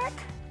correct, Rick?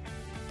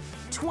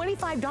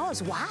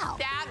 $25, wow.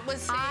 That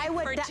was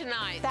saved for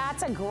tonight.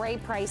 That's a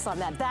great price on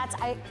that.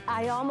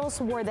 I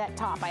almost wore that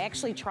top. I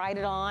actually tried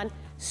it on,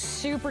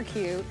 super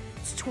cute.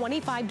 It's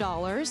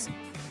 $25,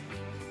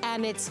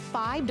 and it's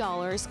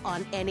 $5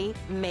 on any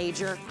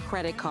major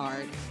credit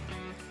card.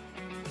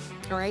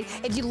 All right,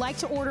 if you'd like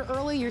to order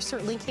early, you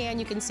certainly can.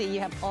 You can see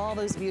you have all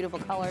those beautiful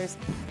colors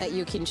that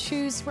you can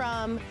choose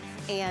from.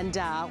 And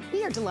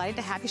we are delighted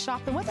to have you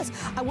shopping with us.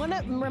 I want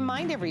to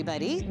remind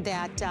everybody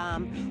that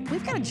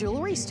we've got a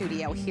jewelry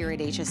studio here at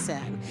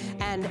HSN.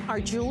 And our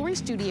jewelry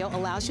studio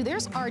allows you,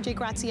 there's RJ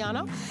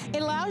Graziano.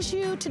 It allows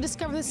you to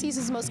discover the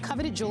season's most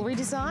coveted jewelry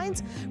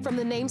designs from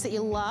the names that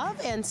you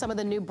love and some of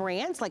the new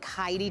brands like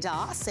Heidi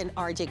Daus and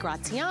RJ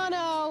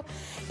Graziano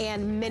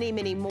and many,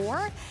 many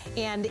more.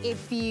 And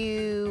if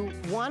you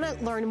want to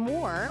learn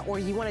more or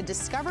you want to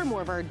discover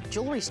more of our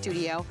jewelry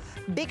studio,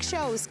 big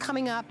shows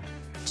coming up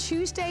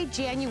Tuesday,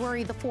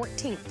 January the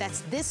 14th.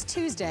 That's this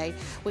Tuesday.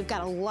 We've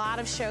got a lot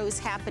of shows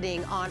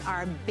happening on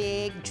our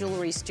big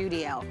jewelry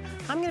studio.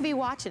 I'm going to be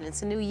watching.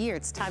 It's a new year.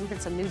 It's time for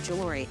some new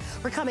jewelry.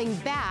 We're coming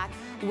back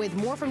with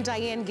more from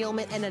Diane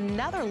Gilman and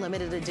another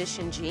limited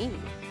edition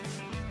jean.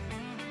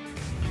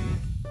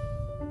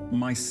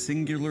 My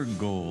singular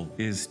goal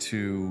is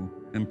to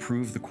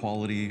improve the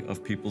quality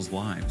of people's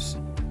lives.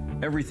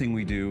 Everything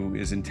we do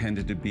is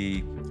intended to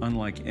be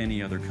unlike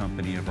any other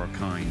company of our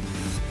kind.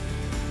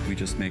 We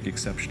just make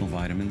exceptional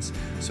vitamins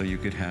so you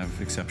could have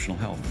exceptional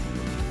health.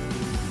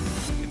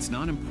 It's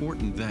not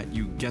important that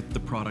you get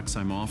the products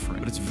I'm offering,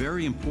 but it's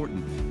very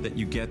important that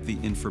you get the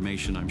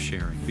information I'm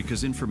sharing,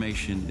 because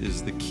information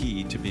is the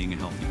key to being a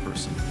healthy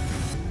person.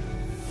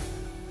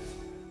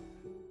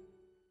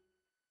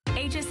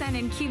 HSN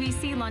and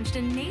QVC launched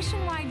a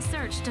nationwide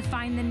search to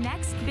find the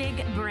next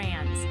big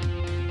brands.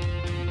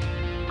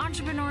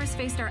 Entrepreneurs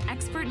faced our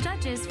expert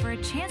judges for a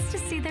chance to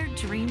see their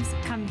dreams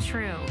come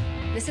true.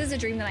 This is a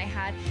dream that I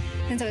had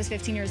since I was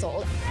 15 years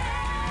old.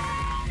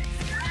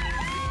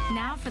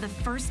 Now, for the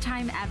first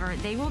time ever,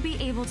 they will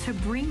be able to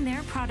bring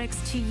their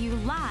products to you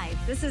live.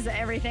 This is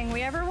everything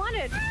we ever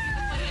wanted.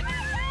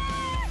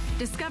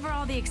 Discover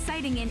all the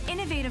exciting and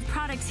innovative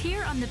products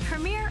here on the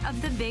premiere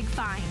of The Big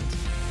Find.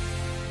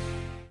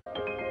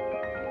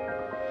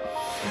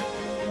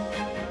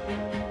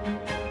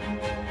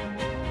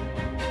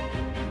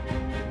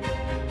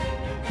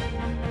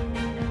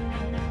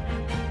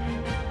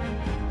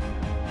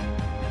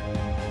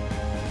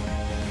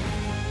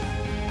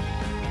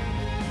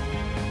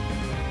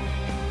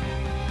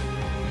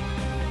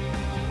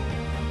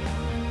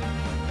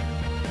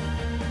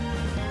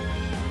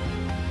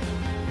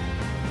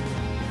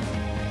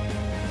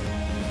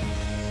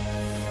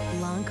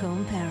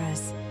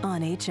 Paris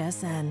on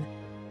HSN.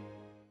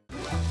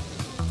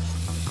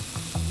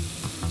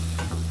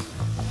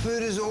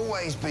 Food has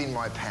always been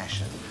my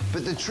passion,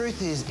 but the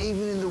truth is,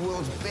 even in the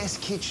world's best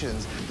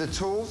kitchens, the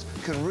tools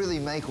can really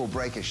make or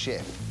break a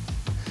chef.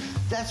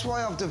 That's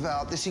why I've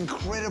developed this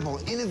incredible,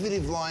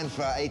 innovative line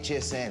for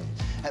HSN.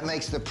 It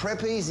makes the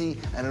prep easy,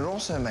 and it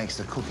also makes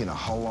the cooking a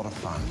whole lot of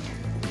fun.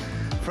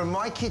 From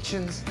my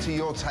kitchens to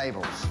your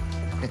tables.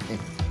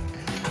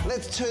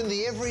 Let's turn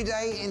the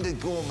everyday into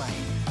gourmet.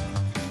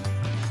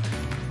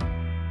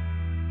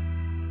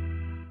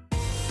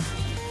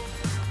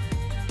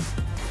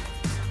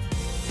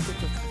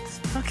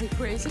 Okay,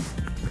 crazy.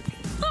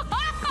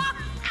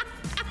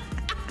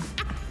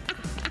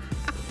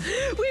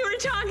 We were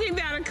talking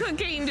about a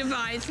cooking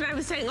device, and I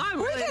was saying, oh, I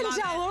really love it. We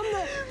can tell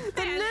them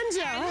the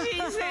ninja. And he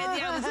said,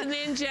 yeah, it was a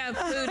ninja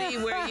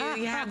foodie where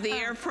you have the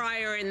air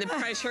fryer and the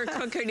pressure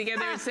cooker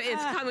together. It's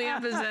coming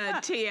up as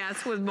a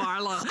TS with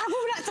Marlo.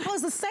 Oh, we're not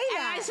supposed to say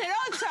that. And I said,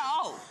 oh,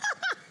 so.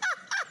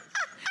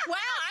 Wow,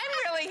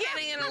 I'm really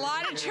getting in a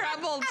lot of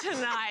trouble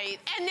tonight.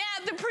 And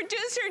now the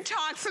producer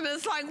talks and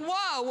it's like,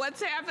 whoa,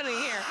 what's happening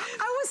here?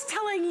 I was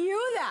telling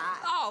you that.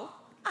 Oh.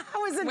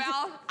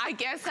 Well, I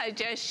guess I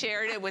just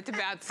shared it with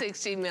about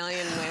 60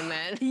 million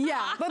women.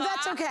 Yeah, but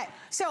that's okay.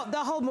 So the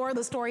whole moral of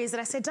the story is that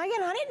I said, Diane,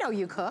 I didn't know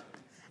you cook.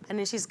 And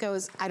then she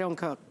goes, I don't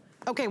cook.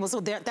 Okay, well, so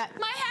there, that.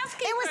 My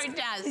housekeeper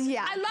does.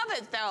 Yeah. I love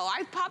it, though.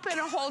 I pop in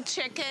a whole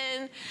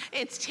chicken.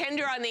 It's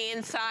tender on the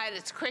inside.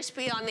 It's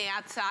crispy on the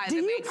outside. Do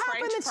you pop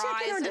in the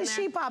chicken, or does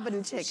she pop in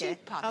the chicken? She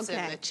pops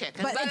in the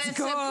chicken. But it's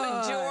good. A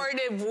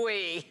pejorative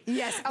we.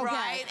 Yes, okay.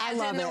 Right? I As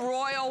love in the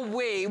royal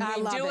we.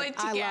 We do it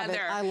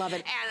together. I love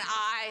it. And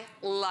I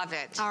love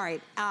it. All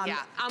right. Yeah,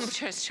 I'm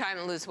just trying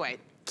to lose weight.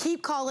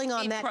 Keep calling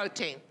on that. Eat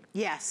protein.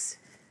 Yes.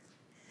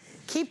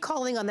 Keep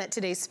calling on that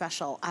today's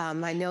special.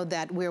 I know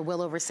that we're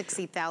well over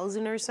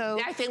 60,000 or so.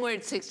 I think we're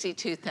at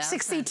 62,000.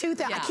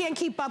 62,000. Yeah. I can't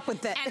keep up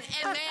with it.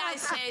 And may I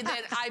say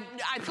that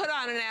I put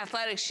on an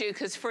athletic shoe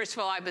because, first of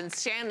all, I've been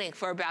standing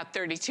for about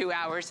 32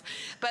 hours.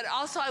 But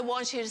also, I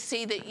want you to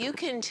see that you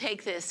can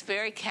take this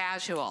very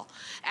casual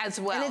as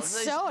well. And it's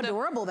so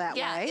adorable that way.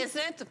 Yeah,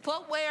 isn't it? The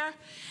footwear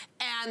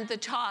and the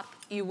top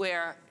you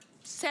wear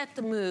set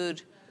the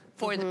mood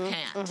for the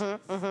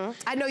pant.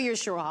 I know you're a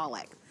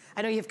showaholic.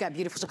 I know you've got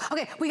beautiful stuff.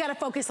 Okay, we gotta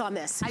focus on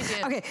this. I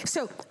did. Okay,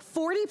 so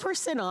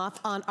 40% off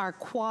on our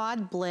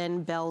quad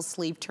blend bell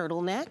sleeve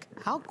turtleneck.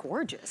 How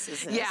gorgeous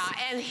is this? Yeah,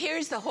 and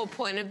here's the whole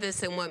point of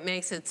this and what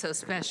makes it so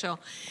special.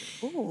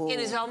 Ooh.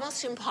 It is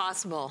almost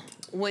impossible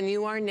when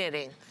you are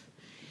knitting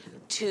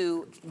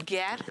to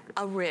get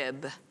a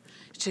rib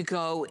to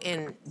go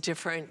in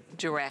different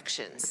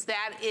directions.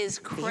 That is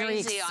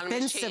crazy on a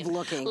machine. Expensive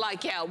looking.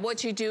 Like, yeah,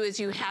 what you do is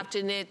you have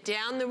to knit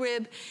down the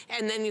rib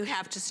and then you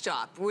have to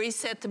stop.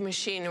 Reset the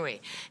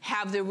machinery.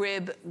 Have the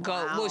rib go.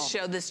 Wow. We'll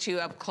show this to you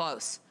up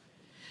close.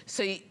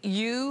 So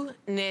you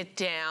knit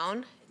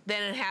down,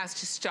 then it has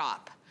to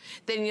stop.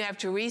 Then you have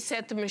to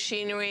reset the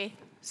machinery,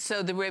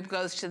 so the rib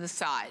goes to the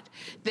side.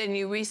 Then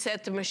you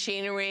reset the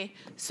machinery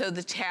so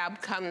the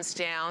tab comes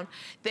down.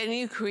 Then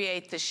you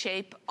create the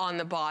shape on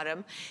the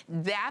bottom.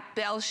 That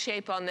bell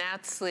shape on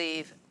that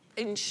sleeve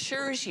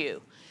ensures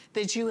you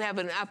that you have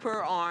an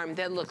upper arm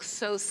that looks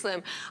so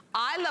slim.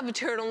 I love a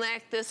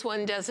turtleneck. This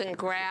one doesn't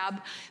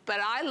grab, but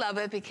I love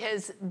it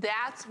because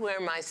that's where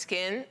my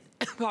skin,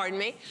 pardon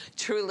me,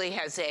 truly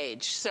has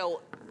aged.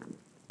 So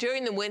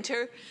during the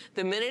winter,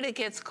 the minute it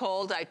gets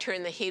cold, I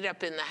turn the heat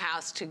up in the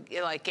house to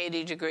like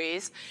 80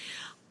 degrees.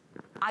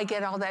 I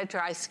get all that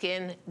dry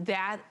skin.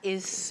 That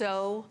is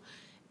so,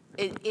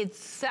 it's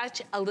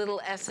such a little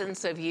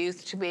essence of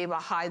youth to be able to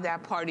hide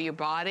that part of your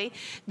body.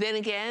 Then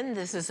again,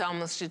 this is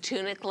almost a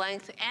tunic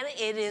length, and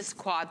it is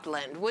quad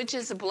blend, which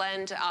is a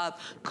blend of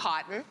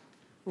cotton,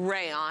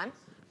 rayon,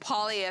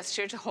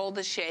 polyester to hold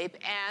the shape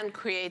and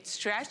create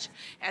stretch,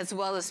 as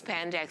well as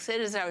spandex.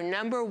 It is our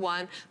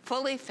 #1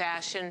 fully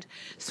fashioned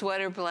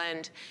sweater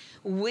blend.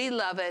 We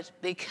love it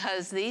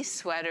because these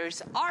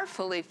sweaters are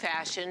fully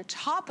fashioned,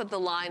 top of the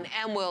line,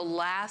 and will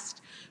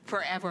last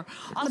forever.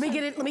 Also, let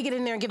me get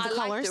in there and give the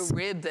colors. I like the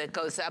rib that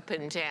goes up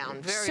and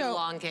down, very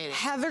elongated.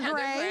 Heather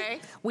gray.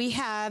 We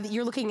have,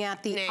 you're looking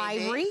at the navy.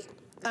 Ivory.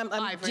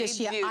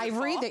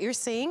 Ivory that you're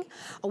seeing.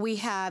 We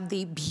have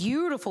the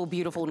beautiful,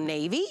 beautiful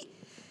navy.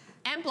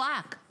 And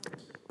black.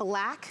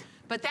 Black.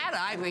 But that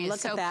ivory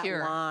is so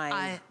pure. Line.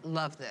 I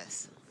love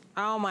this.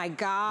 Oh my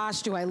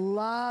gosh, do I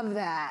love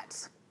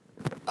that.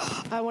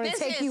 I want to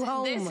take you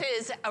home. This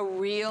is a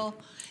real,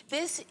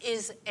 this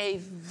is a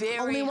very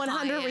only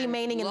 100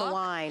 remaining in the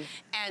line.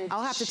 And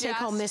I'll have to take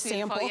home this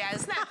sample. Yeah,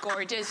 isn't that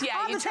gorgeous? Yeah,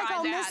 I'll have to take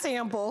home this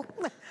sample.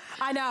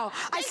 I know.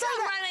 I saw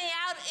that running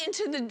out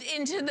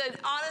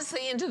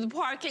honestly, into the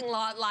parking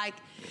lot like,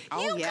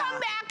 you come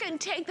back and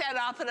take that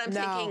off, and I'm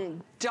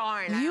thinking,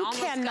 darn, I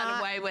almost got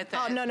away with it.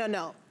 Oh,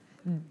 no.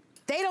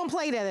 They don't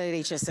play that at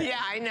HSN. Yeah,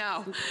 I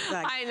know.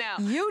 Like, I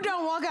know. You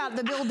don't walk out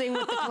the building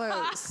with the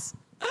clothes.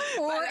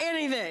 or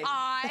anything.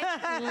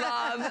 I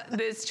love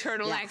this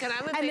turtleneck, and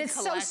I'm a big collector. And it's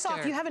so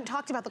soft. You haven't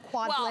talked about the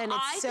quad blend.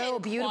 It's so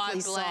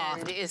beautifully soft.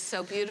 Quad blend is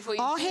so beautiful.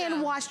 All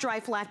hand wash, dry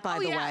flat, by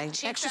the way.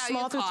 Extra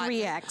small through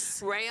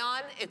 3X.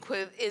 Rayon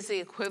is the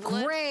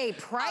equivalent. Great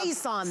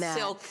price on that.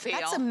 Silk feel.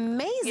 That's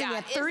amazing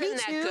at 32. Isn't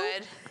that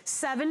good?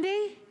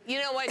 70. You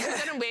know what, you're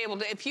gonna be able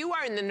to, if you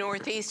are in the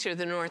Northeast or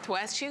the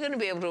Northwest, you're gonna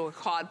be able to wear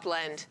quad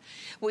blend,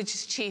 which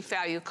is chief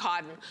value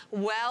cotton,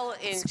 well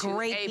into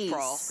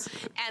April.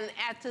 And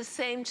at the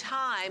same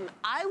time,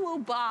 I will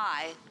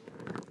buy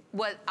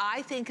what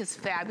I think is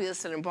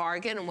fabulous and a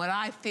bargain, and what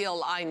I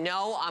feel I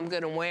know I'm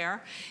gonna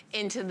wear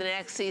into the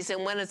next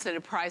season when it's at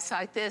a price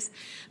like this,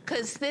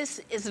 because this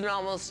is an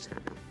almost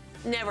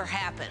never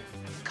happen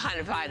kind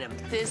of item.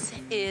 This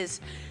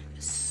is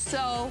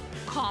so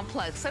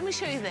complex. Let me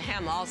show you the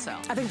hem also.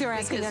 I think they're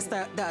asking us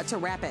to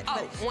wrap it.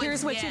 Oh, but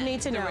here's what you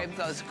need to know. The rib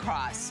goes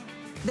across.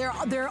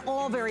 They're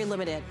all very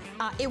limited.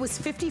 It was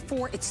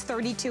 54. It's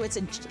 32.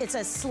 It's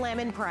a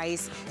slamming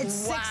price.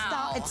 It's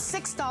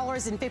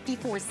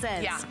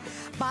 $6.54. Yeah.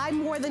 Buy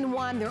more than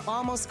one. They're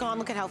almost gone.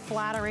 Look at how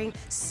flattering.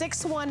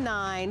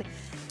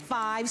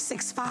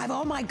 619-565.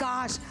 Oh my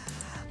gosh.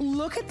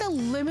 Look at the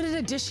limited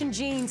edition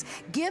jeans.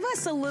 Give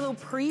us a little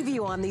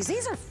preview on these.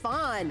 These are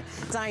fun,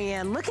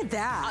 Diane. Look at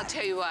that. I'll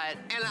tell you what,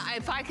 and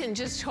if I can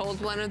just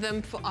hold one of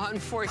them,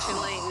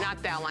 unfortunately,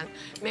 not that one,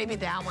 maybe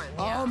that one.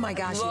 Yeah. Oh my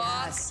gosh,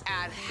 yes. Look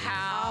at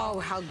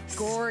how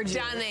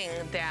gorgeous, stunning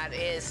that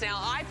is. Now,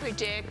 I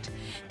predict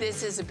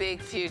this is a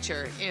big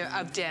future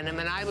of denim,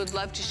 and I would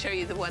love to show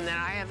you the one that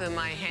I have in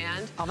my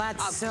hand. Oh,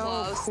 that's so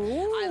close.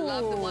 Cool. I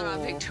love the one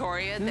on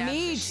Victoria. That's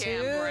Me the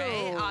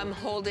chambray. I'm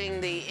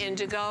holding the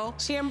indigo.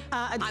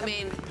 I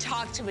mean,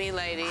 talk to me,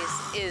 ladies.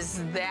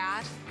 Is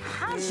that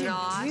How'd you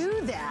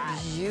do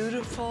that?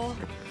 Beautiful?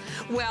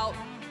 Well,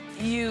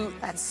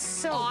 that's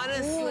so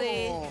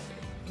honestly, cool.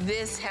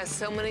 This has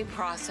so many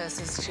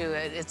processes to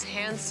it. It's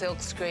hand silk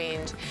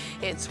screened.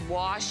 It's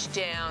washed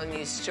down.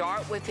 You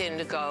start with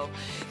indigo.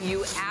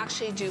 You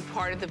actually do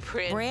part of the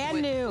print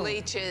with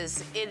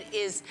bleaches. It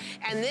is,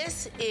 and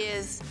this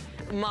is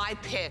my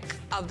pick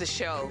of the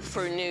show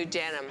for new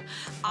denim.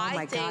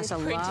 I think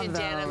printed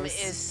denim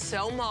is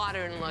so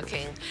modern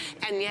looking,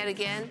 and yet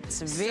again,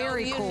 it's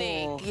very so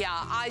unique. Cool. Yeah,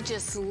 I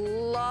just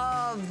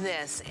love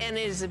this, and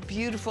it is a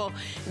beautiful.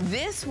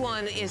 This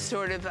one is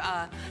sort of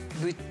a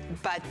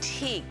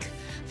batik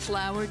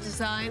flower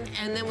design,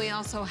 and then we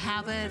also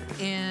have it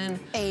in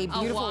a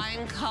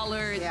wine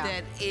color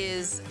that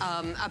is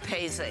a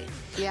paisley.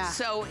 Yeah.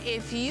 So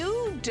if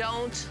you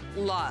don't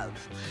love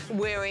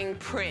wearing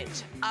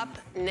print up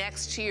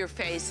next to your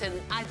face,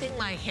 and I think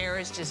my hair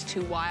is just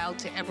too wild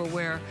to ever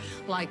wear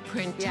like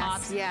print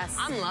tops. Yes.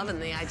 I'm loving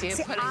the idea of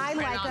putting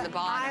print on the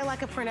bottom. I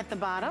like a print at the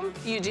bottom.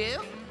 You do?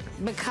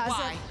 Because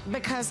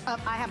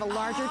I have a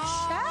larger chest.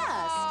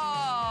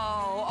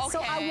 Oh, okay.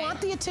 So I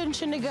want the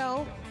attention to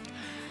go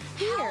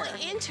here. How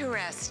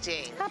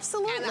interesting.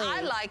 Absolutely. And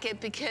I like it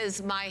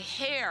because my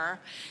hair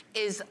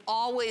is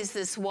always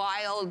this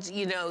wild,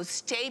 you know,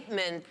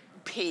 statement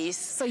piece.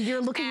 So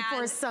you're looking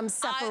for some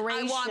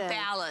separation. I want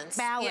balance.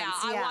 Yeah,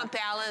 I want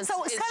balance.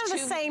 So it's kind of the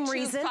same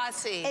reason.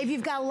 Fussy. If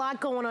you've got a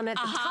lot going on at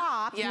the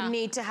top, you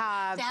need to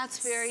have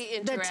very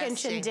interesting. The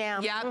tension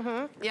down.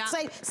 Yep.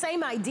 Yep.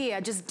 Same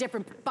idea, just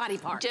different body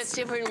parts. Just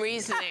different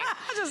reasoning.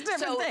 Just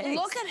different things.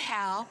 So look at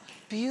how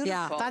beautiful.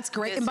 Yeah, that's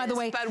great. And by the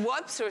way, but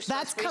whoops,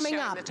 that's coming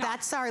up.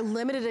 That's our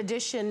limited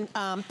edition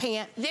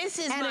pant. This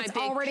is and my it's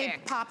big already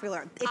pick.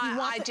 popular. If you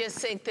want I just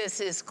think this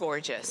is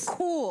gorgeous.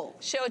 Cool.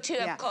 Show it to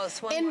you up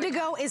close.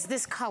 Indigo is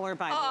this color,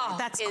 by the way.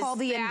 That's called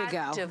the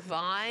indigo.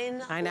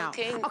 Divine. I know.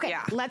 Looking? Okay,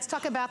 let's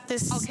talk about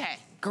this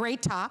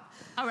great top.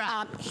 All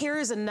right.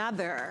 Here's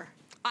another.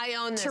 I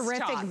own this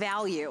terrific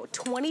value.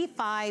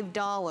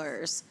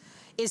 $25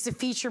 is the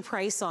feature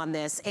price on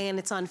this, and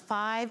it's on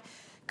 5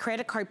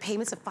 credit card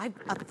payments of $5.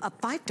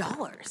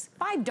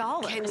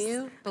 $5. Can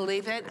you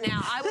believe it?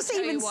 Now, I will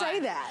tell you what. Say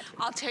that.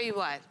 I'll tell you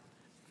what.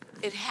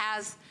 It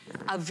has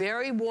a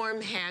very warm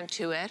hand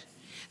to it,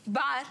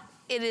 but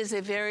it is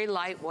a very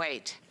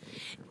lightweight.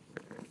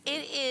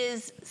 It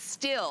is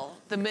still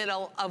the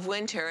middle of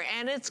winter,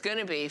 and it's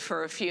gonna be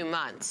for a few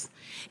months.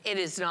 It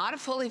is not a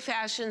fully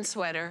fashioned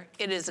sweater.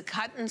 It is a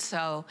cut and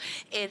sew.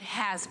 It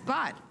has,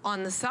 but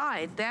on the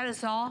side, that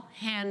is all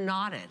hand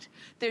knotted.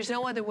 There's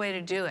no other way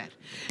to do it.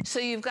 So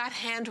you've got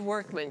hand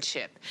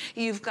workmanship.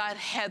 You've got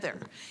heather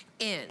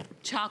in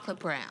chocolate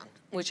brown,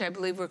 which I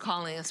believe we're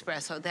calling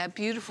espresso. That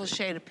beautiful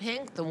shade of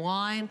pink, the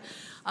wine,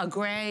 a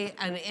gray,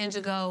 an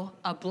indigo,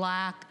 a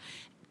black.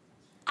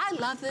 I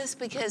love this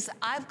because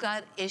I've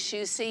got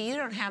issues. See, you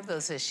don't have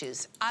those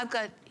issues. I've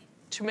got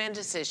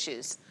tremendous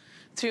issues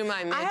through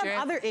my midriff. I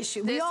have other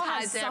issues. We all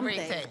have something.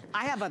 Everything.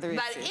 I have other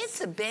issues. But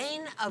it's a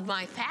bane of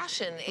my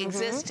fashion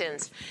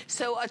existence.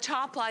 So a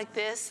top like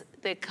this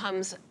that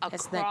comes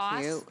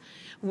across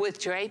with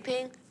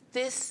draping,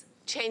 this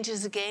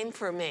changes the game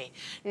for me.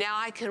 Now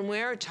I can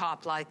wear a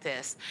top like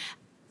this.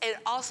 It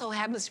also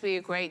happens to be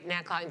a great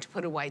neckline to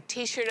put a white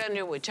t-shirt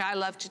under, which I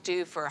love to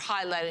do for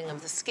highlighting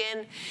of the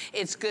skin.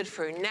 It's good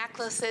for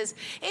necklaces.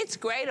 It's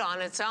great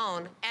on its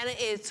own, and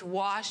it's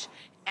wash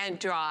and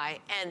dry.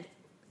 And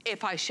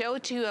if I show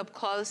it to you up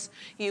close,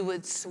 you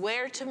would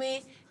swear to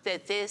me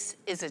that this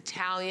is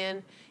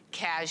Italian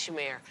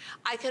cashmere.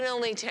 I can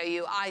only tell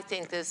you, I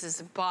think this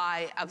is a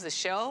buy of the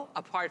show,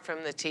 apart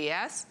from the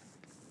TS.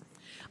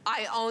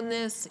 I own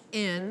this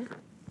in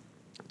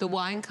the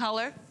wine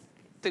color,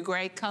 the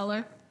gray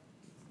color,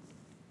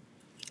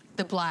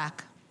 the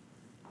black.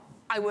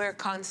 I wear it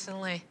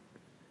constantly,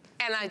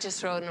 and I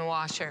just throw it in the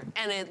washer,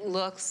 and it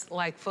looks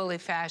like fully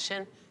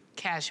fashioned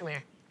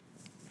cashmere.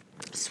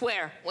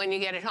 Swear, when you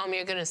get it home,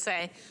 you're gonna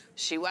say,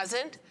 she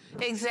wasn't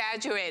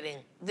exaggerating.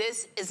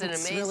 This is an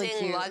amazing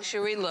really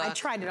luxury look. I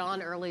tried it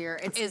on earlier.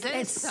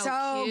 It's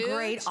so cute.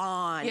 Great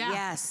on, yeah.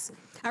 Yes.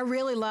 I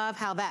really love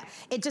how that,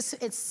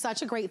 it's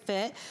such a great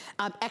fit.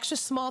 Extra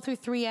small through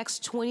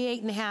 3X,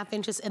 28.5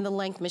 inches in the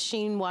length,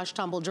 machine wash,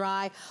 tumble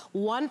dry.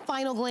 One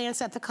final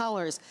glance at the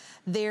colors.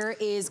 There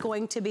is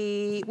going to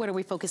be, what are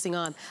we focusing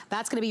on?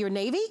 That's gonna be your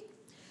navy.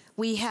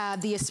 We have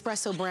the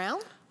espresso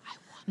brown.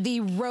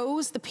 The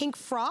rose, the pink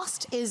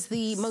frost is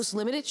the most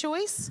limited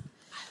choice.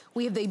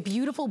 We have the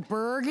beautiful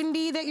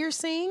burgundy that you're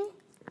seeing.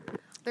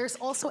 There's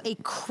also a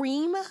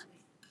cream,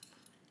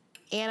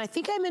 and I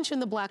think I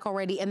mentioned the black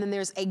already, and then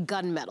there's a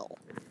gunmetal,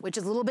 which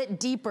is a little bit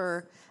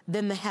deeper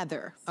than the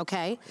heather,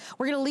 okay?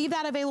 We're gonna leave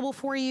that available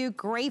for you.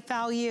 Great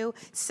value,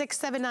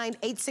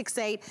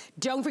 $679-868.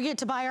 Don't forget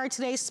to buy our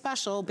today's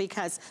special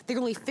because there are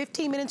only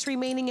 15 minutes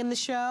remaining in the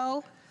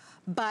show,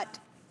 but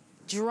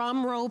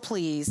drum roll,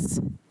 please.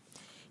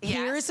 Yes.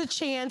 Here's a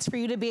chance for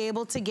you to be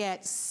able to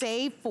get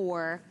Save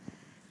For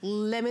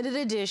limited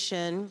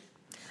edition.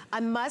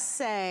 I must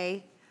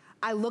say,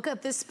 I look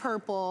at this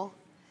purple.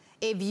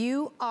 If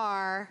you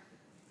are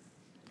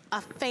a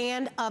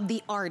fan of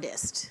the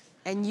artist,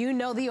 and you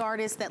know the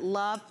artists that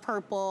love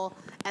purple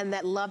and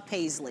that love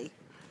paisley,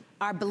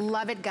 our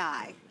beloved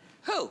guy.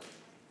 Who?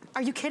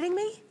 Are you kidding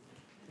me?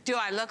 Do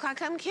I look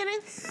like I'm kidding?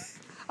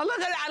 I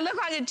look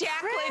like a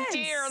Jacqueline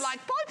deer.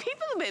 Like, boy,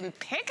 people have been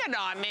picking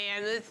on me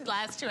in this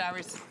last 2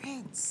 hours.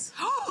 Prince.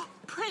 Oh,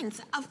 Prince,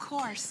 of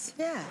course.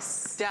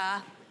 Yes. Duh.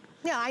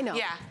 Yeah, I know.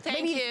 Yeah,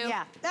 thank you.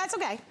 Yeah, that's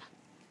okay.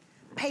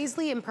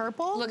 Paisley and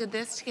purple. Look at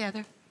this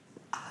together.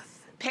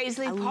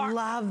 Paisley I Park.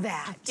 love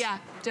that. Yeah,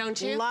 don't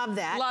you? Love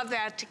that. Love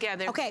that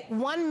together. Okay,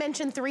 one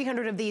mentioned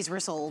 300 of these were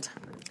sold.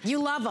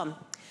 You love them.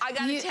 I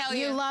gotta tell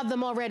you. You love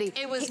them already.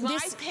 It was my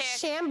pick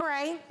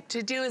chambray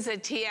to do as a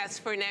TS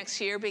for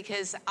next year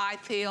because I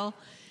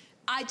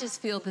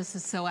just feel this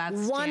is so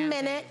outstanding. 1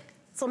 minute.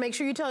 So make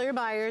sure you tell your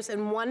buyers,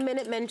 in 1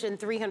 minute mentioned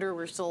 300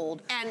 were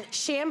sold. And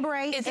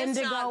chambray, is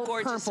indigo, this not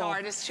gorgeous purple.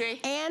 Artistry?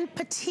 And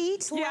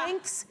petite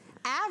lengths,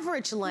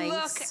 average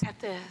lengths. Look at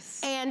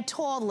this. And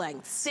tall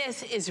lengths.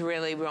 This is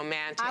really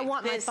romantic. I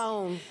want my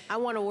phone. I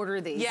want to order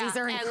these. Yeah, these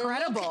are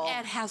incredible. And look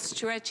at how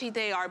stretchy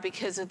they are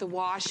because of the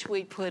wash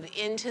we put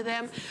into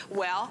them.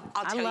 Well,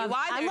 I'll tell you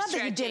why they're stretchy. I love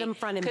that you did them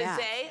front and back.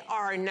 Because they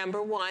are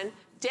 #1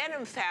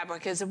 denim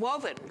fabric as a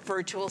woven,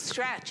 virtual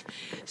stretch.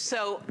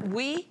 So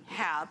we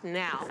have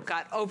now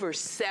got over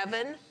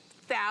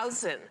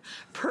 7,000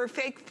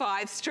 perfect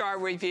 5-star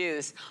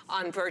reviews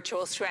on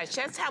virtual stretch.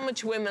 That's how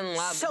much women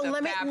love the fabric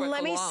So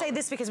let me alone. say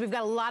this because we've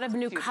got a lot of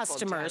new Beautiful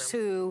customers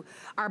denim. who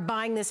are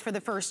buying this for the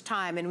first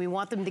time and we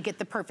want them to get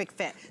the perfect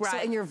fit. Right.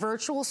 So in your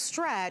virtual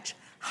stretch,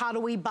 how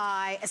do we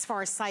buy as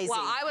far as sizing? Well,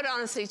 I would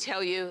honestly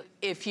tell you,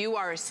 if you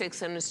are a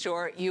 6 in the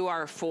store, you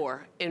are a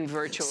 4 in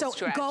virtual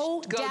stretch. So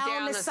go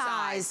down the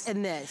size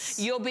in this.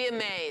 You'll be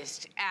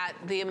amazed at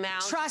the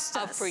amount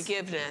of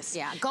forgiveness.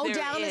 Yeah, go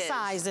down the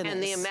size in this.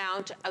 And the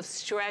amount of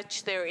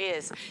stretch there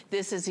is.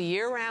 This is a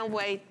year-round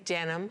weight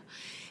denim.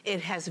 It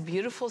has a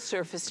beautiful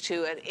surface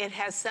to it. It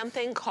has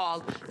something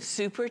called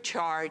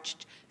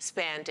supercharged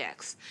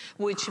spandex,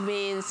 which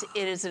means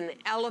it is an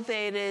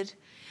elevated,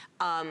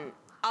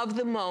 of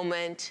the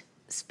moment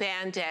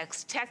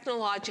spandex,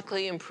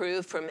 technologically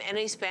improved from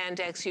any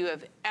spandex you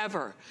have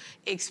ever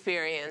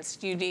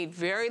experienced. You need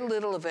very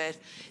little of it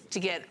to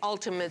get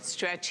ultimate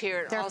stretch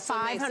here. It also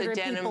makes the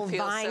denim feel so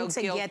There are 500 people vying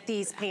to get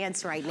these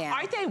pants right now.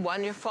 Aren't they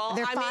wonderful?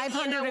 There are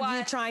 500 of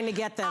you trying to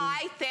get them.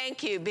 I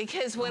thank you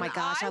because when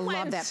I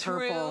went that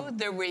through purple.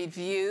 the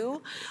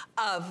review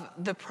of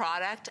the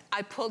product,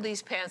 I pulled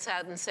these pants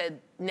out and said,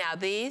 now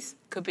these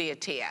could be a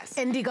TS.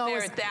 Indigo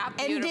They're is that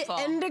beautiful.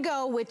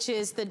 Indigo, which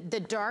is the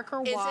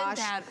darker wash.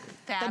 Isn't that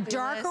fabulous? The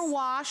darker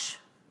wash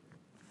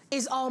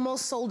is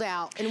almost sold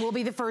out and we'll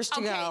be the first to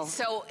go. Okay,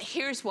 so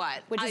here's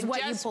what. Which is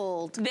what you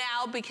pulled.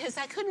 Now, because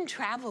I couldn't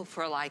travel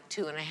for like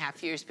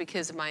 2.5 years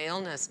because of my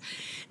illness,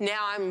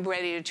 now I'm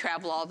ready to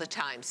travel all the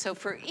time. So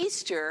for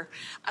Easter,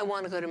 I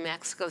want to go to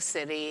Mexico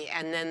City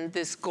and then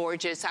this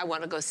gorgeous, I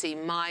want to go see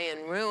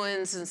Mayan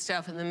ruins and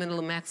stuff in the middle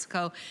of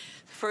Mexico.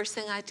 The first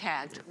thing I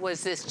tagged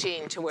was this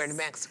jean to wear to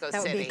Mexico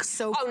City. That would be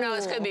so cool. Oh no,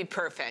 it's going to be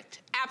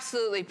perfect.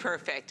 Absolutely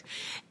perfect.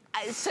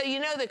 So you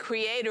know the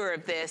creator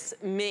of this,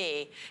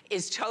 me,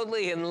 is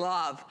totally in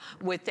love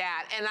with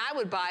that. And I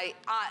would buy,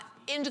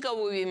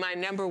 indigo would be my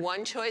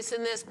 #1 choice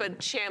in this, but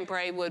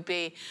chambray would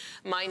be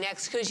my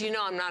next, because you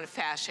know I'm not a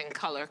fashion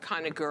color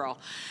kind of girl.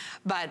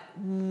 But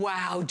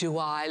wow, do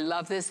I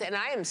love this. And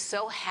I am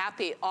so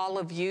happy all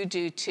of you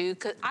do too,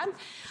 because I'm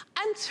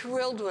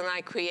thrilled when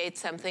I create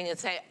something and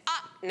say,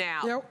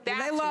 now,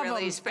 that's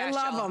really special.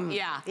 They love them.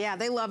 Yeah. Yeah,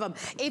 they love them.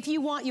 If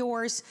you want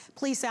yours,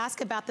 please ask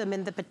about them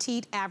in the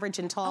petite, average,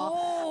 and tall.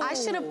 Oh. I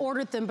should have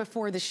ordered them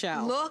before the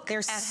show. Look,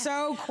 they're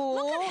so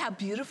cool. Look at how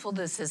beautiful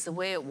this is, the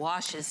way it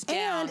washes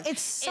down. And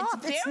it's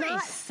soft. It's very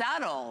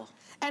subtle.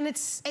 And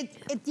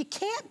you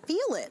can't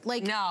feel it.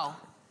 Like no,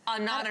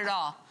 not at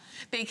all.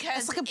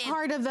 Because it's like a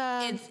part of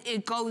the...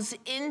 It goes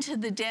into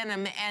the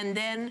denim, and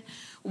then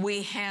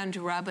we hand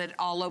rub it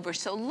all over.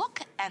 So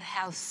look at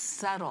how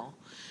subtle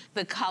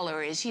the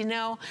color is. You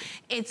know,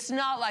 it's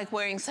not like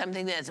wearing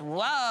something that's,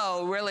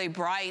 whoa, really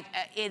bright.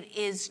 It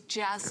is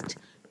just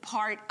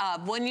part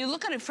of, when you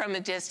look at it from a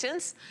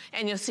distance,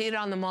 and you'll see it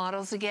on the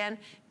models again,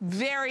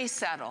 very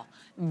subtle,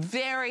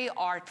 very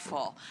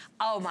artful.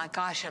 Oh my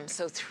gosh, I'm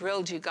so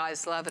thrilled you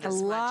guys love it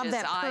as much as I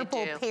do. I love that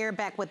purple pair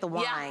back with the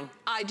wine. Yeah,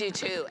 I do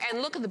too.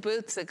 And look at the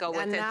boots that go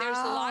with it. There's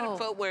a lot of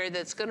footwear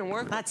that's gonna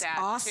work with that That's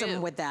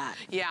awesome with that.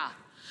 Yeah.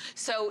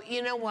 So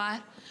you know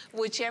what?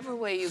 Whichever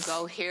way you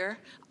go here,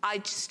 I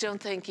just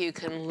don't think you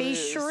can lose. Be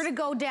sure to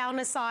go down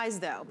a size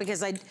though,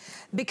 because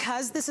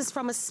this is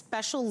from a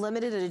special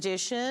limited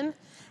edition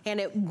and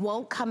it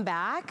won't come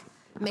back.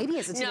 Maybe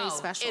it's a today's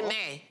special. It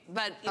may,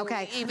 but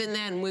even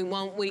then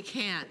we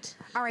can't.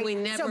 All right, we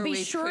never so be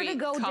sure to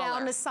go color.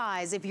 Down a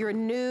size. If you're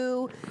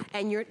new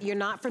and you're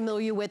not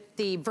familiar with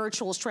the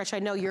virtual stretch, I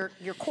know your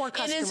core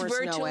customers know it.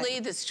 It is virtually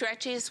the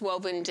stretchiest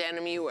woven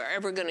denim you are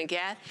ever gonna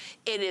get.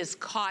 It is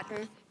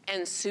cotton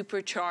and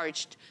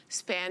supercharged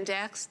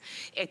spandex.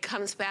 It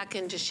comes back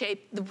into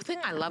shape. The thing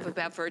I love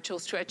about virtual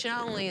stretch,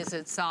 not only is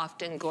it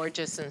soft and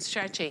gorgeous and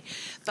stretchy,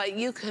 but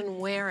you can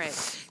wear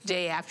it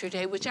day after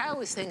day, which I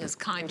always think is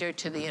kinder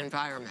to the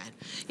environment.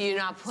 You're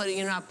not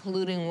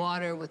polluting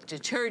water with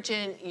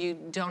detergent. You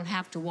don't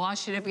have to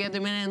wash it every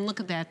other minute. And look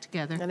at that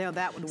together. I know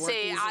that would work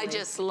easily. I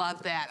just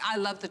love that. I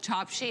love the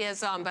top she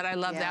has on, but I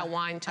love that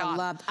wine top.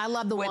 I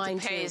love the wine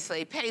with the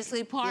paisley. too.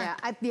 Paisley part.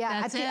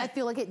 Yeah, I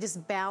feel like it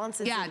just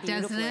balances it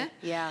beautifully. Doesn't it?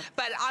 Yeah.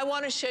 But I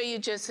want to show you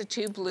just the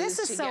two blues together. This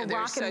is together, so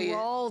rock and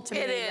roll to me.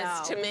 It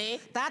is to me.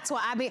 That's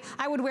why, I mean,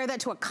 I would wear that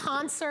to a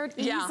concert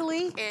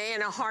easily.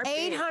 In a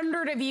heartbeat.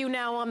 800 of you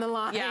now on the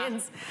lines. Yeah.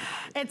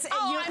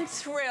 I'm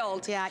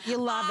thrilled. Yeah, you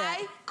love it.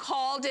 I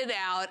called it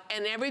out,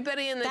 and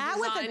everybody in the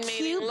design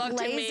meeting looked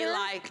at me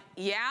like,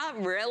 yeah,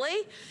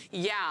 really?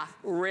 Yeah,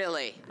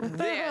 really.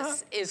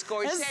 This is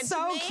gorgeous. It's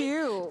so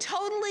cute.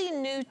 Totally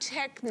new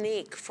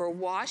technique for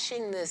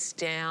washing this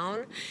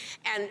down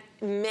and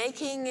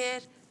making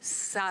it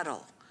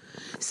subtle.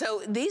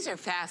 So these are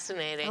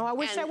fascinating. Oh, I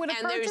wish I would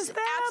have purchased them.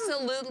 And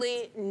there's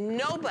absolutely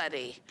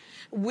nobody.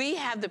 We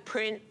have the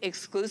print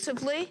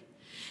exclusively,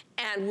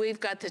 and we've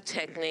got the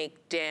technique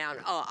down.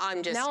 Oh, I'm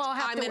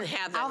in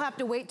heaven. I'll have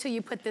to wait till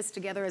you put this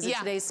together as a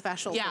today's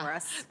special for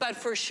us. But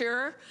for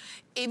sure,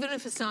 even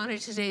if it's not a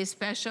today's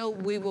special,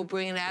 we will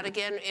bring it out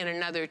again in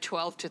another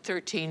 12 to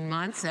 13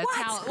 months.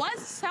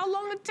 That's how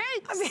long it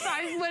takes.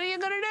 I mean, what are you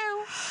gonna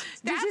do?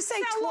 Did you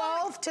say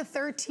 12 to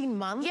 13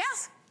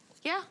 months?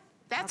 Yeah.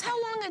 That's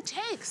how long it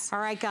takes. All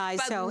right,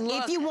 guys, so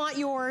if you want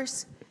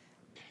yours,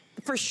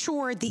 for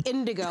sure, the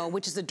indigo,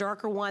 which is the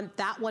darker one,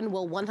 that one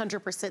will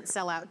 100%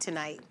 sell out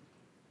tonight.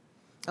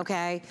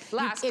 Okay?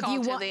 Last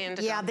call to the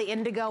indigo. Yeah, the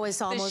indigo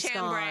is almost gone. The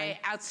chambray,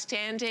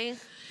 outstanding.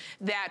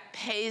 That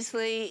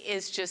paisley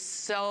is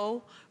just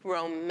so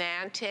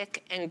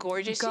romantic and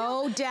gorgeous.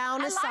 Go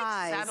down a size.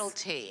 I like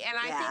subtlety, and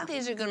I think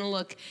these are gonna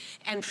look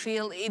and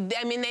feel,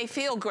 I mean, they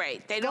feel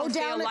great. They don't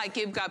feel like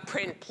you've got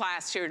print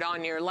plastered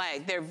on your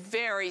leg. They're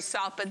very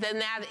soft, but then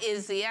that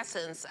is the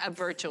essence of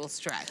virtual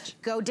stretch.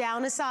 Go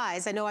down a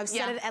size. I know I've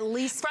said it at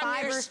least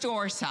from your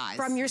store size.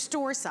 From your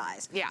store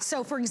size. Yeah.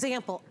 So for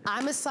example,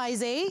 I'm a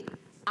size 8,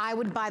 I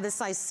would buy the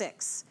size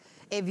 6.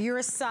 If you're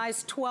a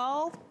size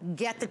 12,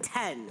 get the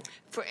 10.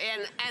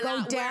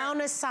 Go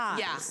down a size.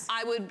 Yeah,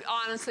 I would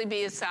honestly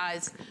be a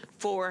size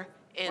 4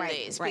 in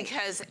these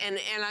because, and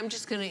I'm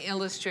just gonna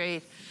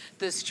illustrate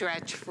the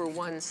stretch for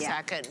 1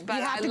 second. But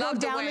you have to go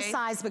down a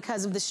size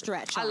because of the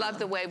stretch. I love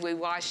the way we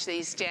wash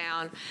these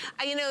down.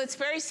 You know, it's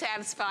very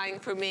satisfying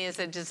for me as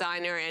a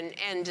designer,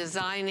 and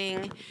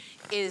designing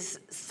is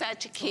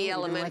such a key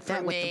element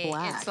for me.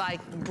 It's like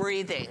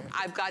breathing.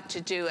 I've got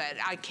to do it.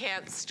 I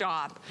can't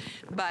stop.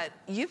 But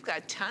you've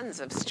got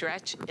tons of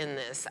stretch in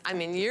this. I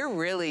mean, you're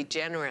really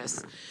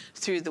generous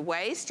through the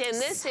waist. And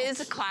this is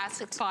a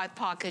classic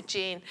 5-pocket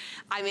jean.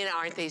 I mean,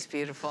 aren't these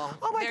beautiful?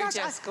 Oh my gosh.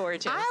 They're just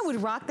gorgeous. I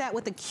would rock that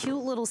with a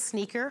cute little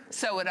sneaker.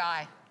 So would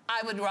I.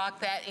 I would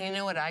rock that. You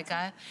know what I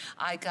got?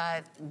 I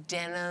got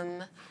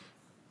denim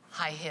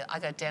high heel. I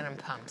got denim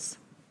pumps.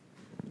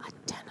 A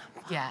denim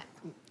pump? Yeah.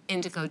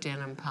 Indigo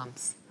denim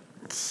pumps.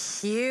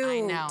 Cute. I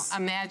know.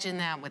 Imagine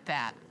that with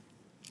that.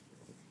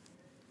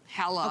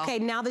 Hello. Okay,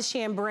 now the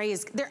chambray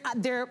is,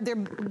 they're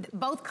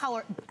both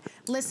color.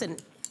 Listen,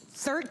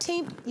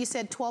 13, you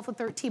said 12 or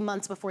 13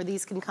 months before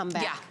these can come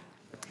back.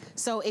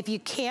 So if you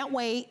can't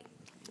wait,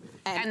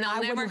 and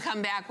they'll never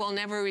come back. We'll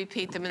never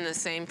repeat them in the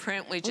same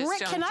print. We just Rick,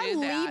 don't do that.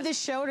 can I leave the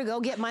show to go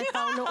get my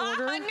phone to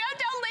order? No, don't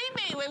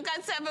leave me. We've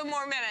got 7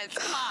 more minutes.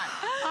 Come on.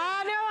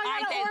 I know.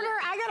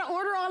 I gotta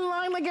order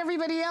online like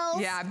everybody else.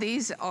 Yeah,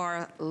 these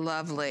are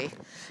lovely.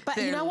 But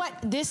you know what?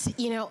 This,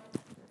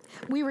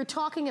 we were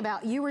talking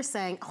about. You were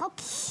saying, how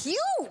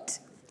cute.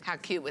 How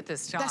cute with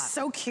this top. That's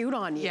so cute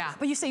on you. Yeah.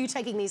 But you say you're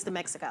taking these to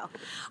Mexico.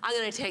 I'm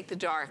gonna take the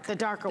dark. The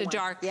darker one. The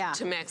dark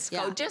to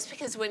Mexico. Yeah. Just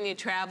because when you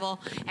travel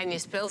and you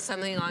spill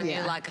something on you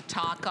like a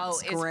taco,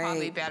 it's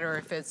probably better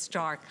if it's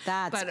dark.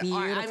 That's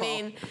beautiful. I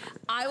mean,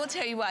 I will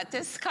tell you what,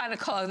 this kind of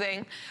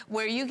clothing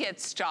where you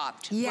get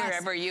stopped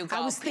wherever you go. I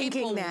was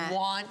thinking that. People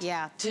want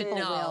to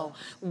know,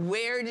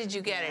 where did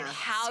you get it?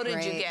 How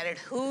did you get it?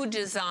 Who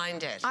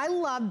designed it? I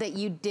love that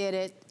you did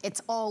it.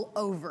 It's all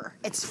over.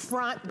 It's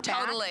front,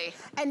 back. Totally.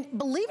 And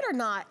believe it or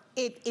not,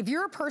 if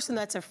you're a person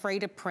that's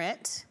afraid of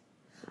print,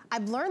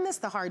 I've learned this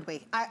the hard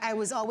way. I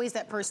was always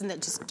that person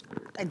that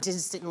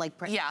just didn't like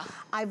print. Yeah.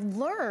 I've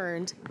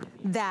learned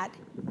that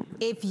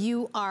if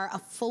you are a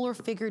fuller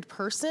figured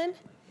person,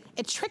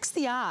 it tricks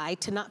the eye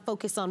to not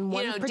focus on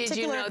one particular, did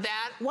you know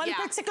that?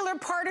 Particular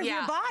part of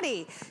your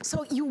body.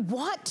 So you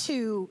want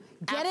to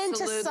get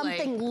into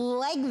something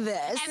like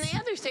this. And the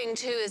other thing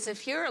too is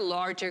if you're a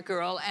larger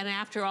girl, and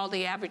after all,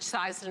 the average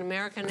size in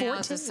America now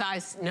is a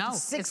size,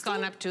 16? It's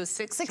gone up to a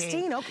 16.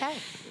 16, okay.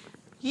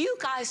 You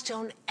guys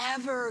don't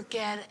ever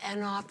get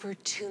an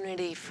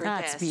opportunity for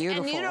this. That's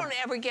beautiful. And you don't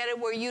ever get it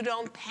where you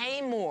don't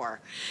pay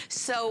more.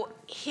 So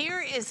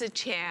here is a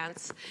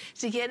chance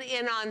to get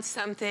in on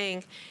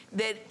something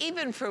that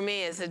even for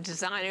me as a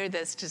designer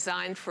that's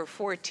designed for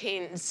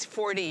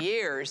 40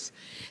 years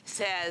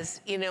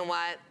says, you know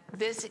what?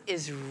 This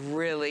is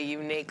really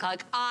unique.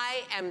 Like,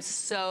 I am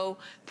so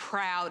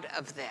proud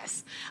of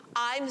this.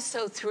 I'm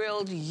so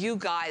thrilled you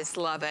guys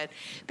love it.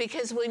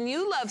 Because when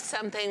you love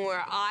something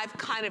where I've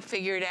kind of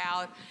figured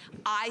out,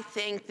 I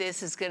think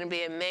this is gonna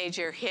be a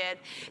major hit,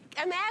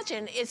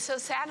 imagine, it's so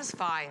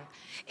satisfying.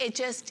 It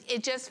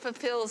just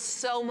fulfills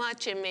so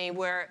much in me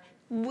where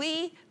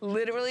we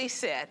literally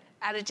sit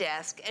at a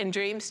desk and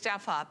dream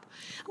stuff up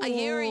a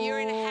year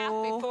and a half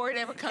before it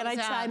ever comes out. Can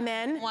I chime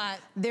in? What?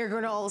 They're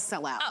gonna all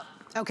sell out.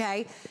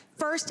 Okay?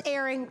 First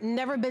airing,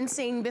 never been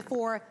seen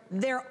before.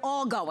 They're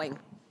all going.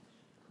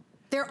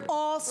 They're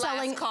all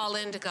selling. Last call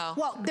in to go.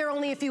 Well, there are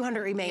only a few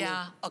hundred remaining.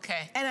 Yeah,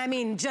 okay. And I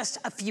mean, just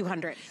a few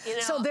hundred.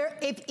 So there,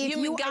 if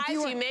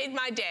you made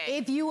my day.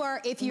 If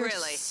you're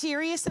really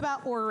serious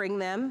about ordering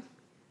them,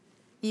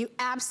 you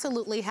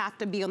absolutely have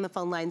to be on the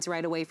phone lines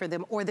right away for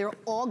them, or they're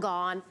all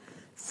gone.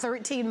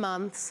 13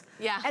 months.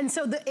 Yeah. And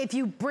so if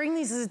you bring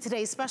these as a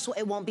today's special,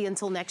 it won't be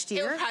until next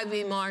year. It'll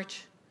probably be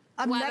March.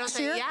 Next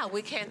year? Yeah,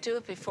 we can't do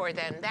it before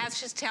then. That's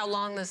just how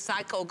long the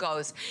cycle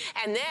goes.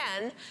 And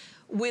then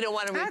we don't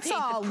want to repeat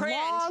the print.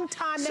 That's a long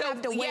time to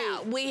have to wait.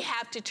 Yeah, we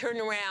have to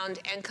turn around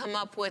and come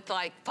up with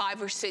like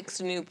 5 or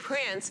 6 new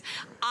prints.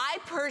 I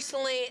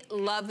personally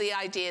love the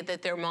idea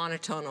that they're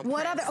monotonal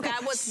prints.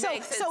 That what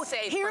makes it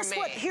safe for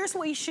me. Here's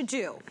what you should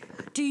do.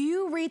 Do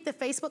you read the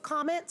Facebook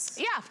comments?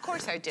 Yeah, of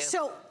course I do.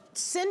 So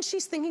since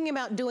she's thinking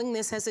about doing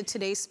this as a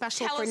today's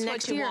special for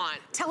next year,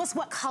 tell us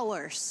what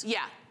colors.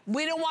 Yeah.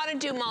 We don't want to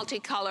do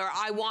multicolor.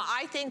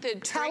 I think the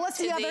tell us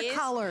the other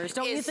colors,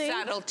 don't you think?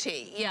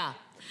 Subtlety. Yeah.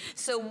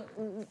 So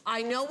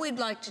I know we'd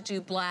like to do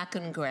black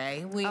and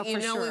gray. We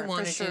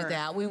want to do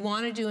that. We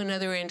want to do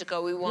another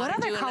indigo. We want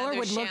to do another What other color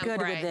would look good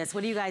chambray. with this?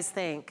 What do you guys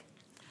think?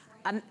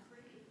 Like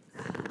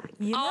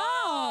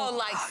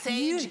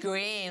sage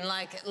green,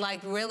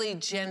 like really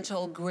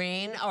gentle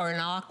green or an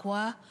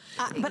aqua.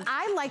 But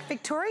I like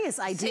Victoria's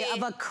idea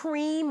of a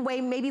cream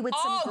way, maybe with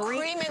some green.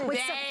 Cream and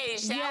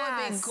beige.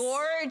 That would be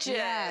gorgeous.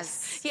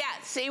 Yes. Yeah,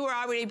 see, we're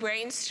already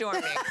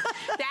brainstorming.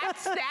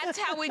 that's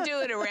how we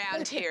do it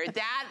around here.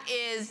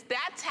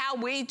 That's how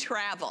we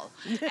travel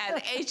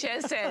at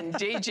HSN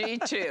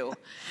DG2.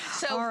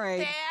 So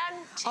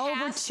fantastic.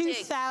 Over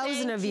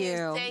 2,000 of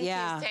you. Thank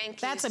you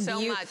That's so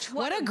much.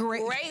 What a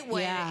great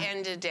way to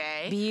end a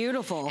day.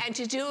 Beautiful. And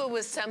to do it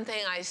was something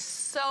I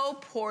so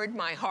poured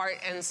my heart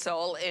and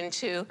soul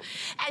into.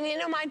 And you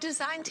know, my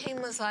design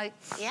team was like,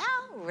 yeah,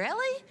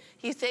 really?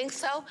 You think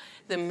so?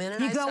 The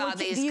minute I saw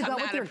these come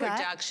out of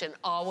production,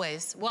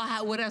 always.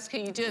 Well, what else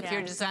can you do if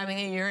you're designing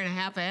a year and a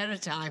half ahead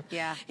of time?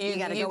 Yeah, you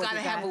got to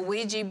have a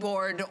Ouija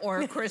board or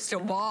a crystal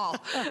ball.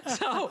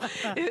 So,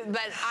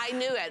 but I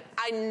knew it.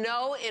 I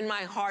know in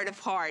my heart of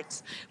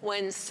hearts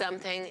when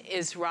something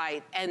is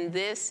right, and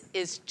this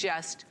is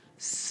just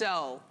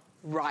so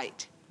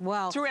right.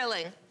 Well,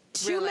 thrilling.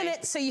 2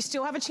 minutes, so you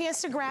still have a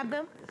chance to grab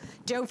them.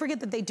 Don't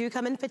forget that they do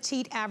come in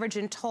petite, average,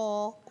 and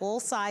tall, all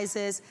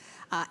sizes,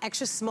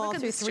 extra small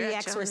through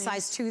 3X or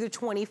size 2 to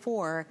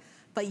 24.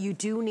 But you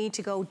do need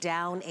to go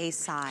down a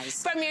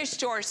size. From your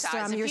store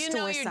size. If you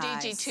know your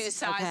DG2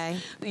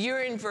 size,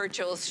 you're in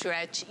virtual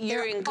stretch.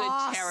 You're in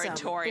good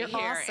territory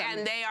here.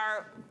 And they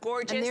are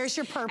gorgeous. And there's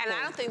your purple. And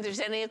I don't think there's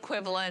any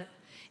equivalent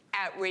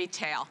at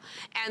retail.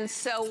 And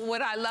so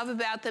what I love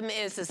about them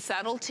is the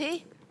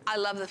subtlety. I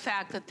love the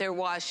fact that they're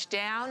washed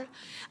down.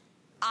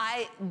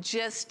 I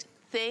just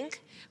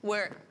think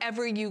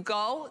wherever you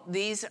go,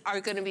 these are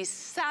gonna be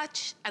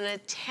such an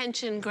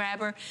attention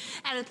grabber.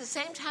 And at the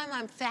same time,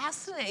 I'm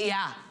fascinated.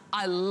 Yeah,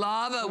 I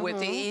love it with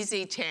the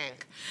Easy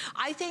Tank.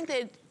 I think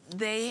that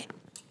they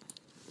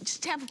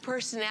just have a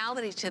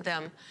personality to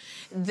them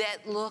that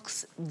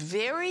looks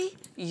very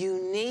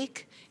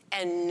unique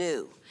and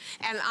new.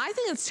 And I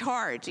think it's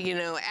hard, you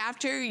know,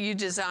 after you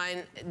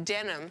design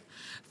denim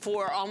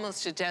for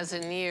almost a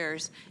dozen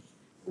years,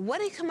 what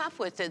do you come up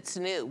with that's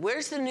new?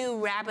 Where's the new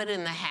rabbit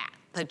in the hat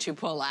that you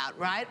pull out,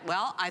 right?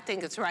 Well, I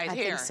think it's right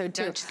here. I think so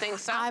too. Don't you think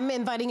so? I'm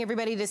inviting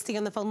everybody to stay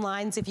on the phone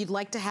lines. If you'd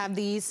like to have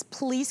these,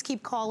 please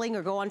keep calling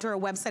or go onto our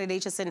website at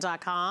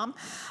hsn.com.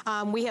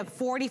 We have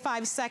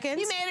 45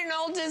 seconds. You made an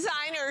old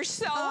designer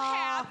so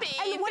happy.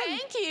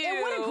 Thank you.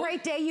 And what a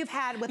great day you've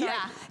had with our,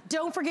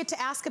 don't forget to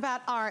ask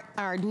about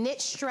our knit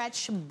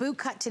stretch boot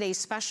cut today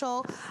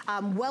special.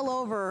 Well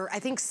over, I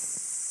think,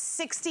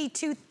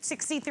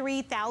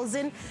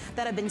 63,000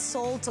 that have been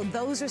sold, so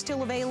those are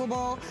still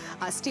available.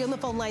 Stay on the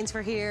phone lines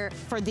for the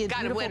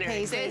beautiful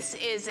paisley. This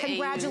is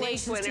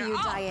congratulations a unique winner. to you,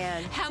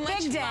 Diane. How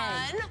much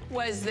fun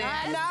was this?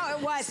 No,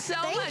 it was so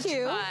much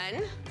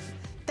fun.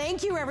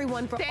 Thank you,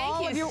 everyone, for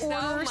all of your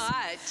orders.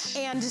 Thank you so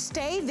much. And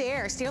stay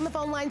there. Stay on the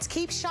phone lines.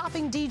 Keep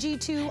shopping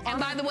DG2 on And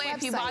by the way, website.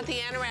 if you bought the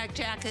anorak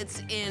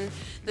jackets in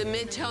the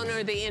mid-tone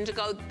or the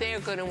indigo,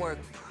 they're going to work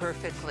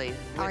perfectly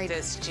with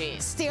this jean.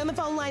 Stay on the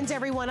phone lines,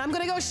 everyone. I'm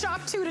going to go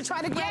shop, too, to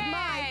try to grab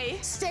mine.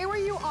 Stay where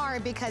you are,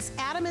 because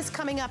Adam is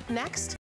coming up next.